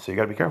you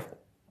got to be careful,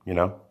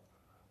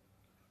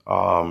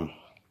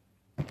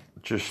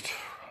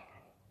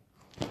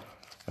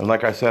 And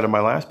like I said in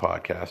my last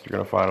podcast, you're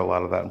going to find a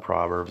lot of that in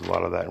Proverbs, a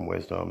lot of that in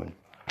wisdom. And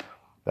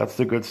that's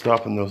the good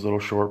stuff in those little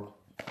short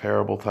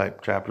parable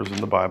type chapters in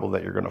the Bible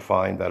that you're going to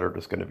find that are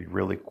just going to be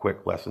really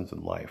quick lessons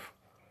in life.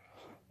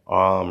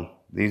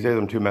 These days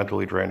I'm too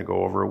mentally drained to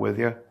go over it with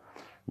you.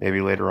 Maybe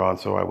later on,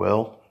 so I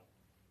will.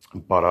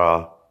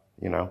 But,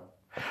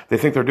 they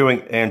think they're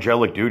doing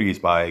angelic duties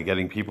by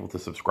getting people to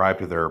subscribe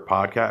to their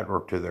podcast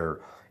or to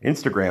their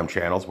Instagram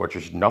channels, which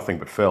is nothing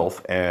but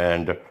filth.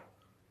 And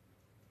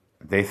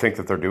they think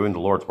that they're doing the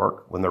Lord's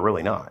work when they're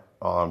really not.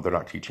 They're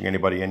not teaching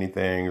anybody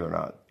anything. They're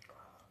not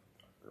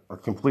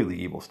completely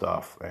evil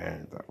stuff.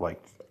 And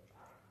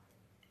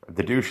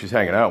the dude she's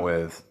hanging out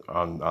with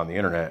on the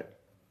internet,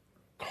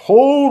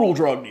 total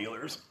drug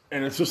dealers.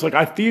 And it's just like,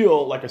 I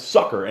feel like a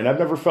sucker, and I've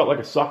never felt like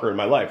a sucker in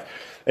my life.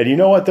 And you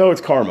know what, though? It's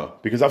karma,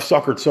 because I've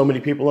suckered so many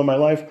people in my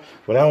life.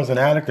 When I was an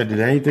addict, I did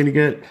anything to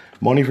get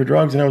money for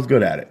drugs, and I was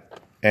good at it.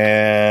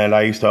 And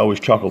I used to always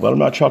chuckle, but I'm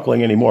not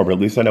chuckling anymore, but at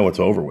least I know it's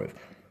over with.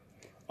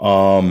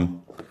 I'll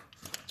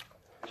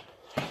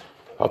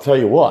tell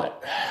you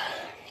what.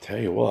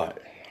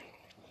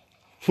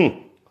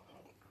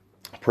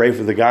 Pray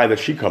for the guy that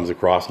she comes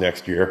across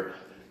next year.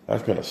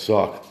 That's going to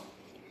suck.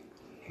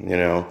 You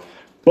know?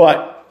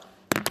 But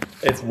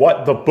it's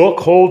what the book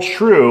holds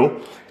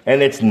true,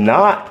 and it's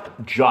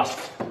not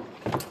just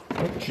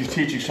she's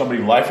teaching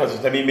somebody life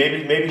lessons. I mean,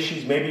 maybe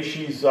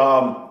she's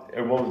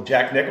well,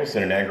 Jack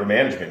Nicholson in Anger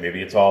Management.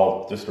 Maybe it's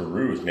all just a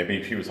ruse.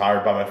 Maybe she was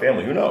hired by my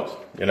family. Who knows?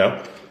 You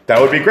know, that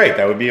would be great.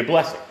 That would be a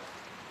blessing.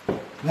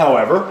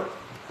 However,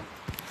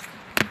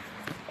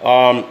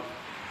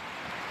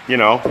 you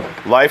know,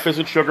 life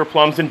isn't sugar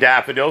plums and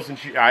daffodils, and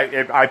she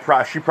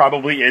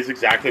probably is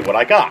exactly what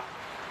I got.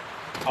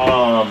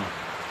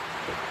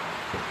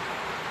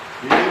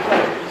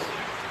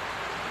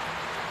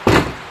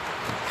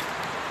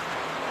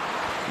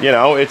 You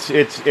know, it's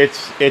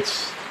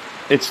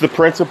the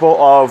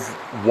principle of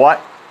what.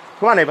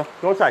 Come on, neighbor,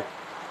 go inside.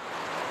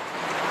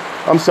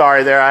 I'm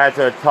sorry there. I had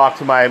to talk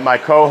to my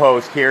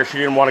co-host here. She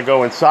didn't want to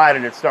go inside,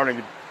 and it's starting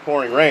to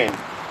pouring rain.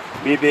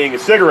 Me being a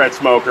cigarette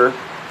smoker,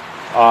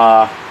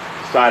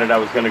 decided I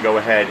was going to go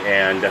ahead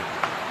and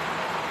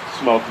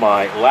smoke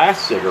my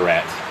last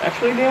cigarette.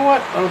 Actually, you know what?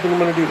 I don't think I'm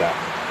going to do that.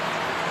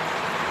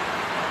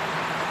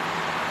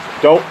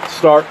 Don't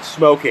start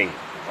smoking.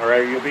 All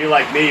right, you'll be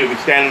like me. You'll be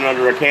standing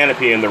under a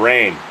canopy in the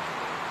rain.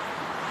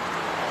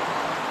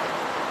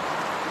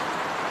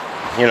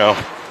 You know,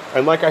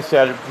 and like I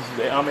said,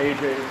 I'm AJ.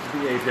 This is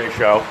the AJ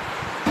Show,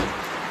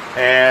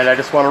 and I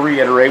just want to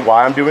reiterate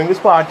why I'm doing this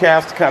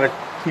podcast, to kind of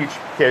teach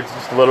kids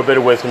just a little bit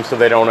of wisdom so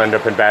they don't end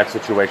up in bad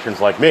situations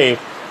like me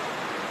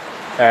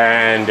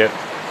and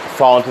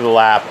fall into the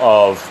lap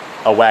of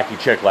a wacky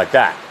chick like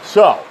that.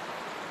 So,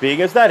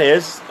 being as that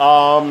is,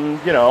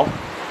 you know,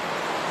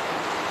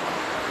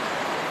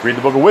 read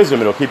the Book of Wisdom.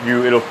 It'll keep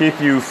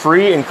you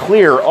free and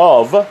clear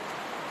of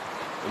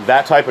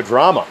that type of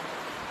drama.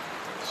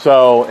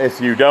 So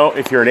if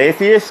you're an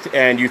atheist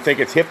and you think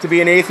it's hip to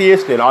be an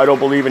atheist and I don't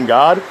believe in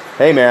God,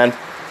 hey man,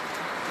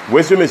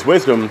 wisdom is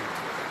wisdom,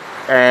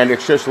 and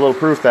it's just a little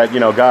proof that, you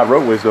know, God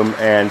wrote wisdom,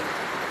 and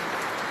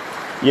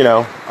you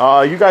know,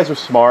 you guys are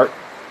smart,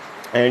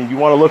 and you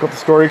want to look up the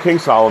story of King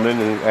Solomon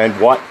and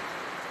what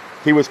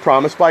he was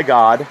promised by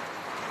God,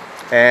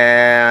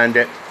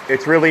 and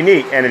it's really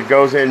neat, and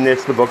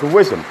it's the Book of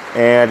Wisdom,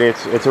 and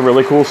it's a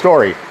really cool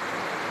story.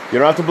 You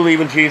don't have to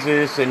believe in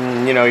Jesus,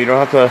 and you know, you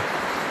don't have to,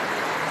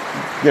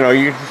 you know,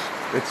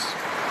 it's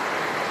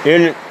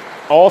in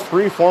all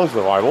three forms of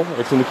the Bible.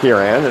 It's in the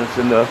Quran, and it's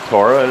in the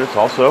Torah, and it's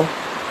also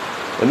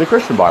in the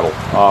Christian Bible,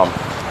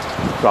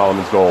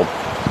 Solomon's Gold.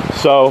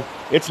 So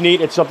it's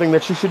neat. It's something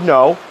that you should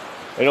know.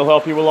 It'll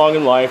help you along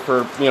in life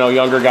for, you know,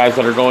 younger guys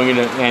that are going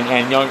into,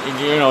 and young,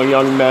 you know,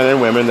 young men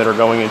and women that are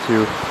going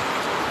into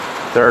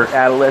their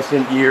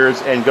adolescent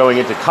years and going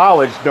into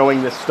college.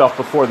 Knowing this stuff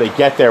before they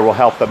get there will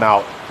help them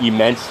out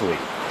immensely.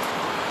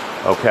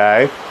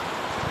 Okay?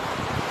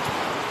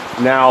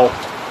 Now,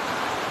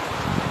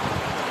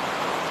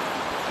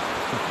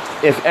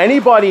 if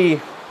anybody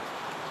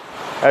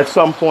at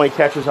some point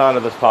catches on to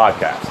this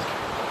podcast,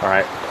 all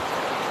right,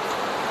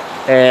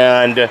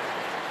 and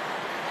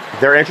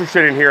they're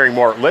interested in hearing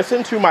more,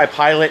 listen to my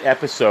pilot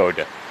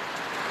episode.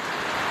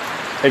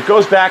 It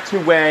goes back to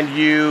when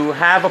you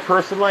have a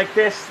person like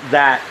this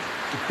that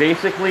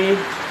basically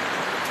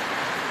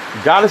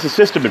God has a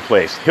system in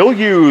place. He'll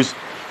use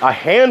a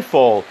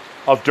handful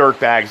of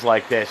dirtbags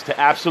like this to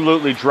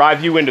absolutely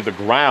drive you into the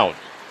ground,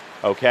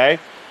 okay?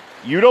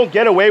 You don't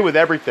get away with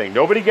everything.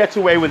 Nobody gets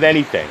away with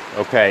anything,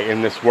 okay,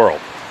 in this world.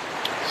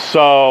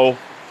 So,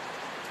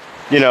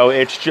 you know,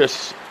 it's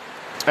just,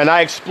 and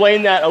I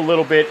explained that a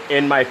little bit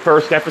in my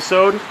first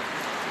episode,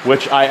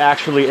 which I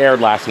actually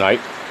aired last night.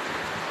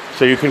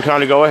 So you can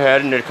kind of go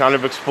ahead, and it kind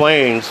of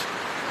explains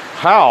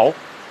how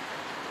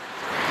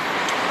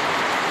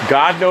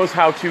God knows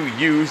how to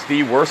use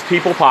the worst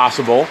people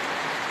possible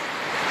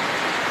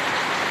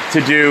to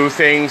do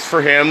things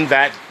for him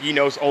that he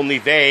knows only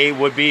they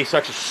would be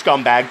such a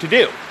scumbag to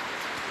do.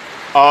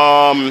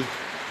 And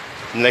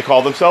they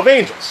call themselves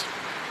angels.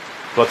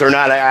 But they're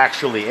not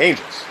actually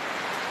angels.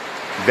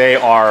 They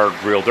are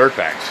real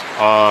dirtbags.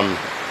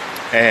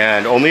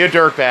 And only a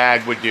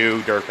dirtbag would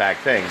do dirtbag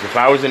things. If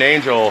I was an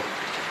angel,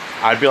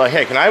 I'd be like,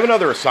 hey, can I have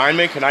another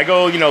assignment? Can I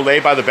go, you know, lay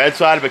by the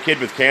bedside of a kid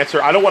with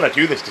cancer? I don't want to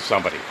do this to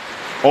somebody.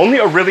 Only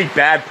a really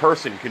bad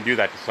person can do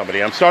that to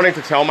somebody. I'm starting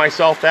to tell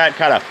myself that,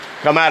 kind of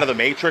come out of the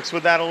matrix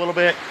with that a little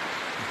bit.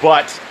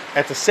 But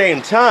at the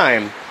same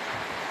time,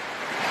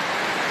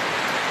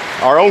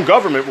 our own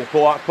government will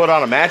put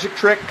on a magic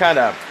trick, kind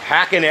of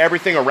hack into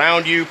everything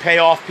around you, pay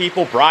off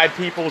people, bribe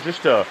people,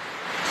 just to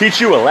teach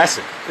you a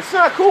lesson. It's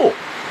not cool,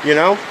 you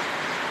know?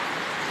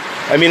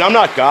 I mean, I'm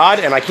not God,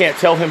 and I can't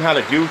tell him how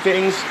to do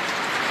things,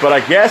 but I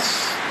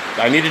guess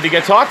I needed to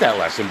get taught that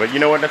lesson. But you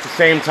know what? At the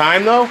same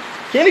time, though,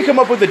 can't he come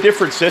up with a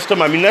different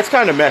system? I mean, that's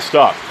kind of messed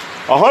up.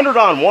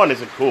 100-on-1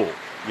 isn't cool,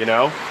 you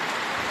know?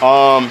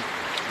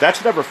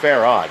 That's never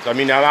fair odds. I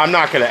mean, I'm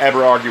not going to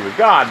ever argue with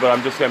God, but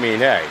I'm just, I mean,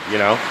 hey, you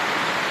know?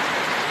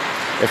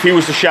 If he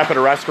was the chef at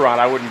a restaurant,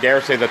 I wouldn't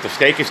dare say that the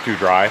steak is too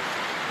dry.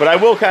 But I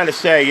will kind of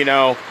say, you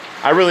know,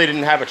 I really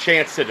didn't have a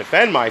chance to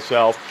defend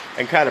myself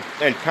and kind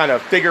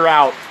of figure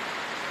out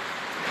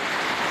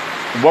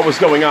what was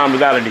going on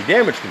without any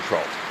damage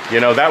control. You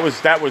know, that was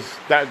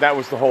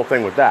the whole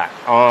thing with that.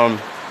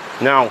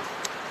 Now,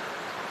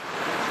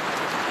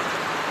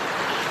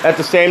 at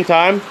the same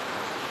time,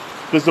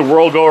 does the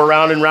world go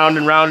around and round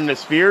and round in a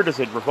sphere? Does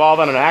it revolve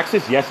on an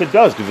axis? Yes, it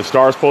does. Do the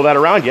stars pull that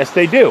around? Yes,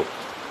 they do.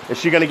 Is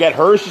she going to get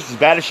hers just as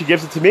bad as she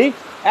gives it to me?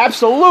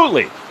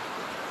 Absolutely.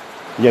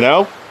 You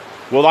know?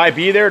 Will I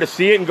be there to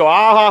see it and go,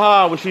 ah, ha,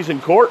 ha, when she's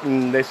in court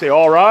and they say,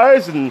 all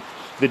rise, and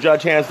the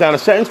judge hands down a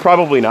sentence?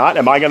 Probably not.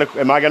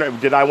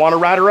 Did I want to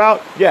rat her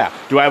out? Yeah.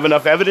 Do I have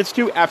enough evidence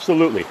to?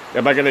 Absolutely.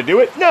 Am I going to do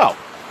it? No.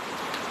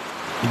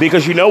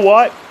 Because you know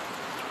what?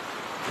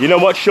 You know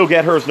what? She'll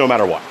get hers no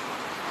matter what.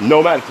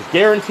 No matter, it's a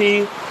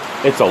guarantee.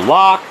 It's a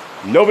lock.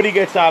 Nobody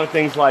gets out of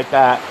things like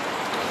that.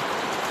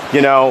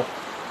 You know,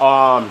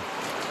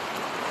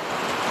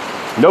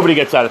 nobody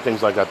gets out of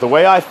things like that. The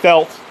way I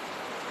felt,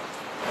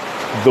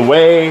 the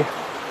way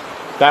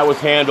that was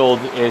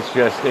handled is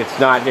just,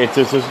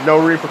 there's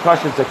no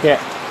repercussions.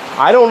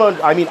 I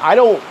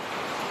don't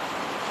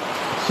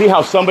see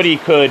how somebody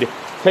could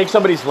take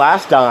somebody's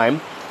last dime,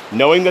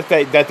 knowing that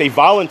they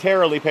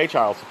voluntarily pay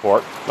child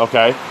support,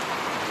 okay,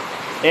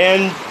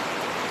 and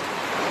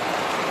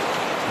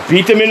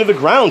beat them into the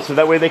ground so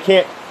that way they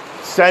can't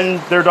send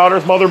their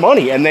daughter's mother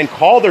money, and then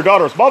call their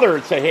daughter's mother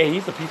and say, hey,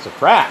 he's a piece of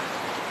crap.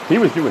 He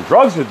was doing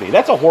drugs with me.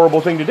 That's a horrible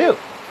thing to do.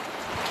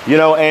 You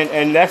know,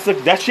 and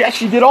she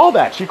actually did all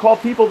that. She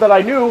called people that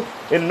I knew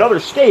in another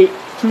state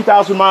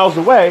 2,000 miles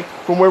away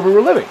from where we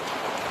were living.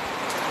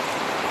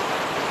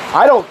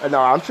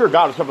 I'm sure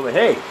God was something like,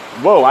 hey,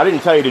 whoa, I didn't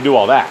tell you to do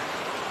all that.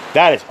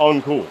 That is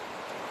uncool.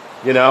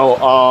 You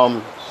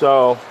know,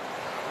 so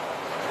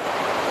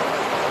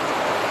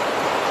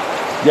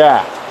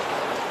yeah.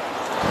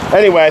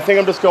 Anyway, I think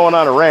I'm just going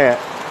on a rant.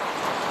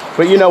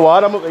 But you know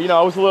what? I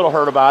was a little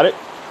hurt about it.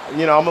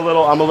 You know, I'm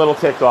a little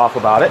ticked off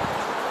about it.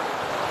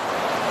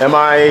 Am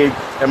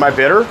I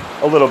bitter?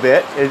 A little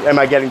bit. Am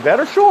I getting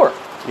better? Sure.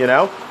 You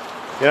know,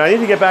 I need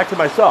to get back to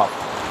myself.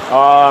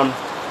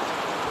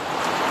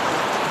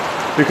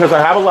 Because I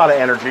have a lot of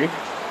energy.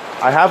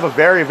 I have a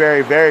very,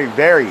 very, very,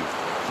 very,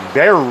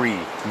 very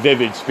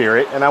vivid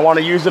spirit, and I want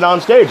to use it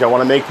on stage. I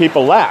want to make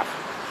people laugh.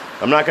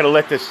 I'm not going to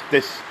let this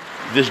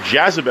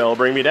Jezebel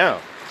bring me down.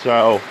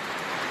 So,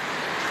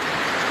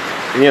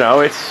 you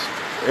know, it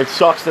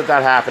sucks that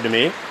happened to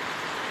me.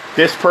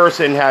 This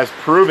person has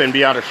proven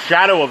beyond a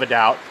shadow of a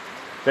doubt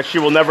that she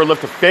will never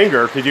lift a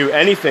finger to do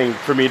anything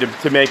for me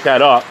to make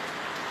that up.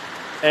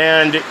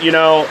 And, you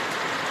know,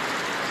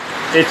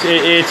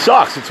 it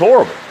sucks. It's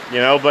horrible, you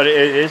know, but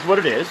it is what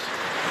it is.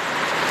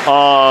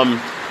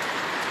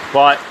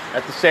 But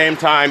at the same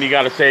time, you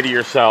got to say to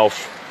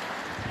yourself,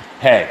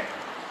 hey,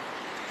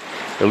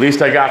 at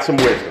least I got some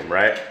wisdom,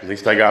 right? At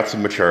least I got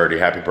some maturity.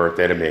 Happy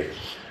birthday to me.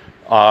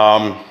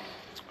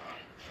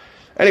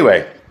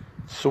 Anyway,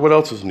 so what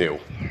else is new?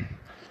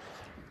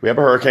 We have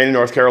a hurricane in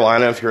North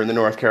Carolina. If you're in the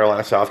North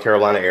Carolina, South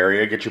Carolina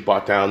area, get your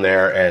butt down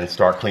there and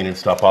start cleaning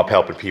stuff up,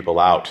 helping people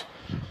out.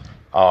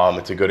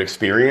 It's a good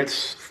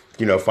experience.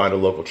 You know, find a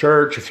local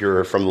church. If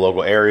you're from the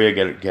local area,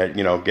 get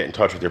in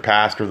touch with your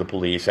pastor, the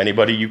police,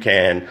 anybody you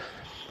can.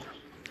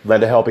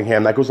 Lend a helping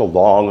hand. That goes a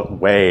long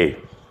way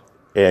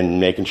in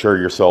making sure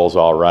your soul's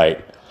all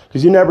right.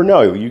 Because you never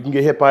know. You can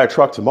get hit by a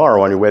truck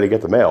tomorrow on your way to get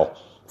the mail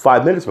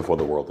 5 minutes before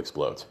the world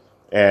explodes.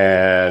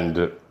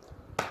 And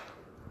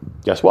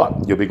guess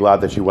what? You'll be glad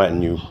that you went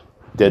and you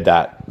did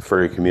that for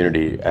your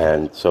community.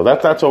 And so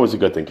that's always a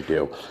good thing to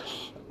do.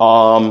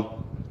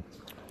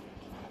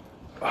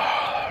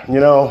 You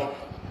know,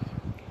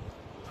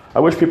 I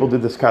wish people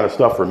did this kind of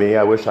stuff for me.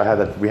 I wish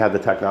we had the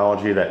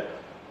technology that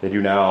they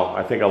do now.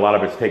 I think a lot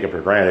of it's taken for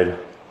granted.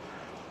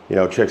 You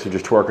know, chicks are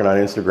just twerking on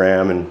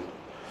Instagram and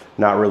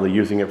not really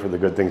using it for the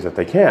good things that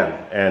they can.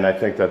 And I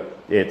think that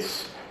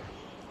it's,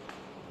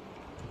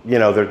 you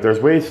know, there's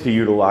ways to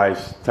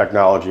utilize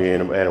technology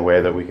in a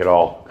way that we could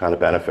all kind of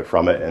benefit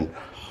from it. And,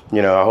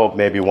 you know, I hope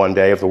maybe one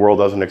day if the world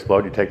doesn't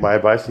explode, you take my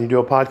advice and you do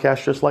a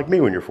podcast just like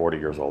me when you're 40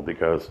 years old,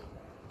 because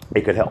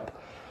it could help,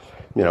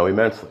 you know,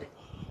 immensely.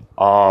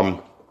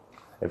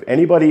 If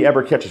anybody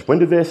ever catches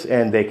wind of this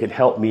and they could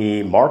help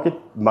me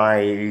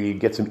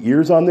get some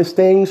ears on this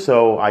thing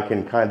so I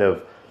can kind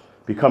of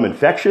become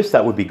infectious,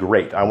 that would be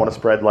great. I want to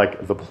spread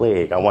like the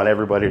plague. I want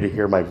everybody to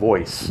hear my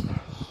voice.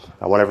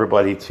 I want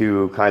everybody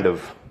to kind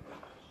of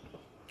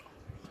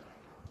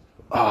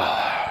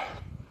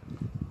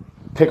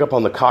pick up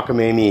on the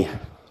cockamamie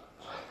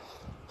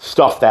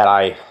stuff that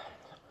I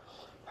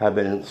have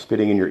been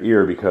spitting in your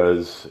ear,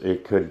 because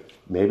it could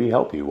maybe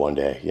help you one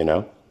day, you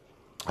know?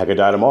 I could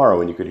die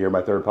tomorrow and you could hear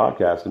my third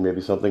podcast and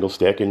maybe something will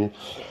stick and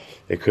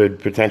it could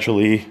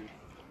potentially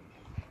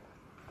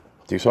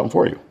do something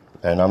for you.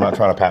 And I'm not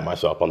trying to pat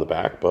myself on the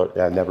back, but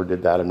I never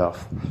did that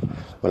enough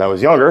when I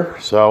was younger,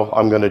 so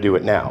I'm going to do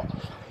it now.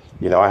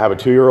 You know, I have a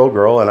 2-year-old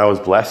girl, and I was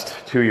blessed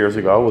 2 years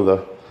ago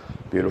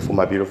with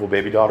my beautiful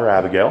baby daughter,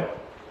 Abigail,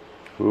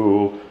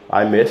 who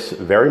I miss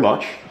very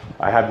much.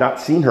 I have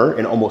not seen her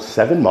in almost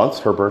 7 months.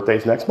 Her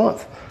birthday's next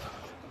month.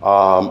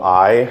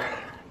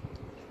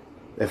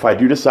 If I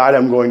do decide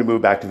I'm going to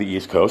move back to the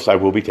East Coast, I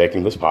will be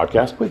taking this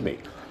podcast with me.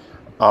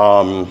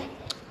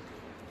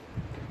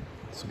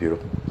 It's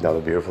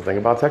another beautiful thing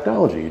about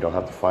technology. You don't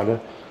have to find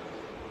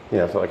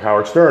it's like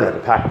Howard Stern had to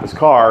pack up his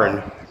car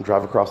and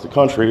drive across the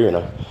country in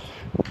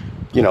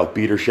a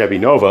beater Chevy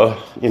Nova,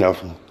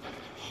 from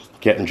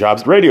getting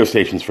jobs at radio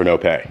stations for no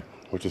pay,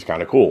 which is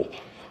kind of cool.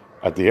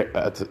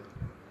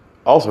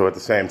 Also at the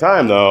same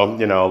time, though,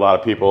 a lot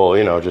of people,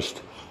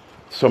 just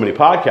so many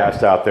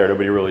podcasts out there,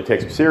 nobody really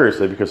takes them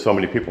seriously because so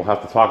many people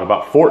have to talk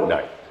about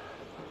Fortnite.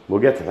 We'll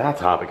get to that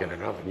topic in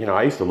another.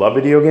 I used to love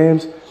video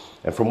games,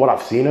 and from what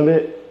I've seen of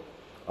it,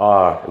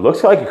 it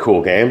looks like a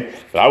cool game,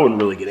 but I wouldn't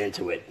really get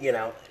into it.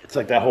 It's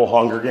like that whole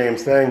Hunger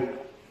Games thing.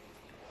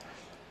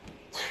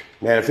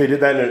 Man, if they did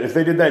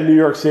that in New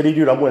York City,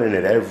 dude, I'm winning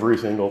it every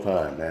single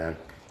time, man.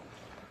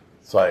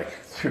 It's like,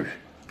 dude,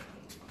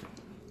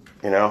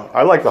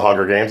 I like the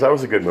Hunger Games. That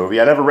was a good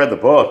movie. I never read the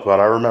book, but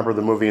I remember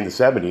the movie in the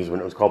 70s when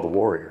it was called The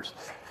Warriors.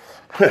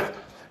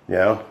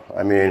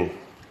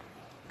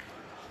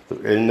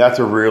 And that's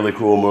a really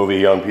cool movie,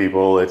 young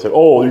people. It's like,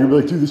 you're gonna be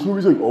like, dude, this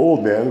movie's like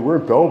old, man. They're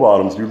wearing bell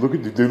bottoms, dude.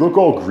 They look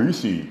all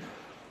greasy.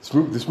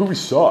 This movie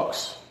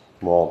sucks.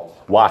 Well,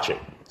 watch it.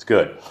 It's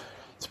good.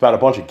 It's about a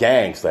bunch of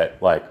gangs that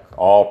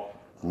all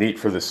meet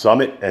for the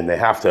summit, and they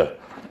have to.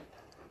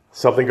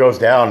 Something goes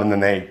down, and then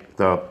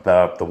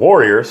the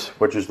Warriors,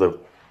 which is the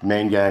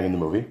main gang in the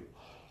movie,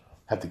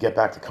 have to get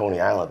back to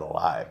Coney Island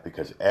alive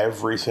because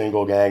every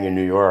single gang in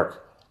New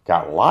York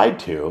got lied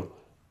to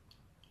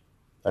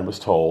and was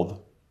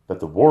told that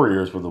the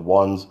Warriors were the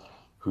ones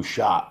who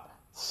shot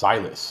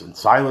Silas. And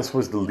Silas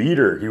was the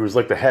leader. He was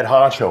like the head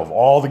honcho of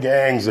all the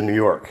gangs in New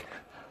York.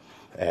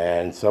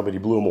 And somebody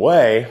blew him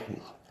away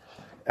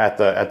at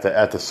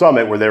the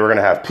summit where they were going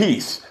to have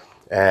peace.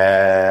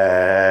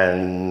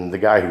 And the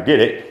guy who did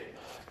it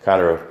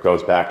kind of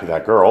goes back to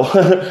that girl,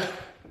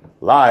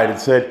 lied and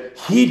said,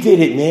 he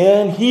did it,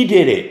 man. He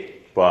did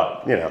it.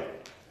 But,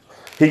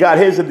 he got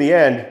his in the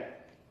end.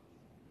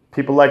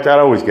 People like that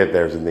always get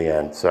theirs in the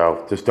end.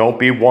 So just don't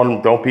be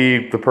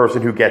the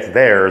person who gets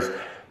theirs.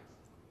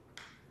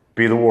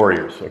 Be the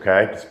Warriors,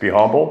 okay? Just be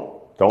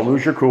humble. Don't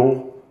lose your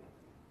cool.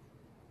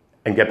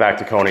 And get back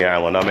to Coney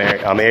Island. I'm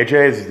AJ.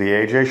 This is the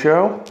AJ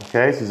Show.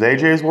 Okay, this is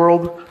AJ's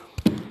World.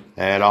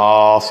 And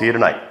I'll see you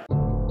tonight.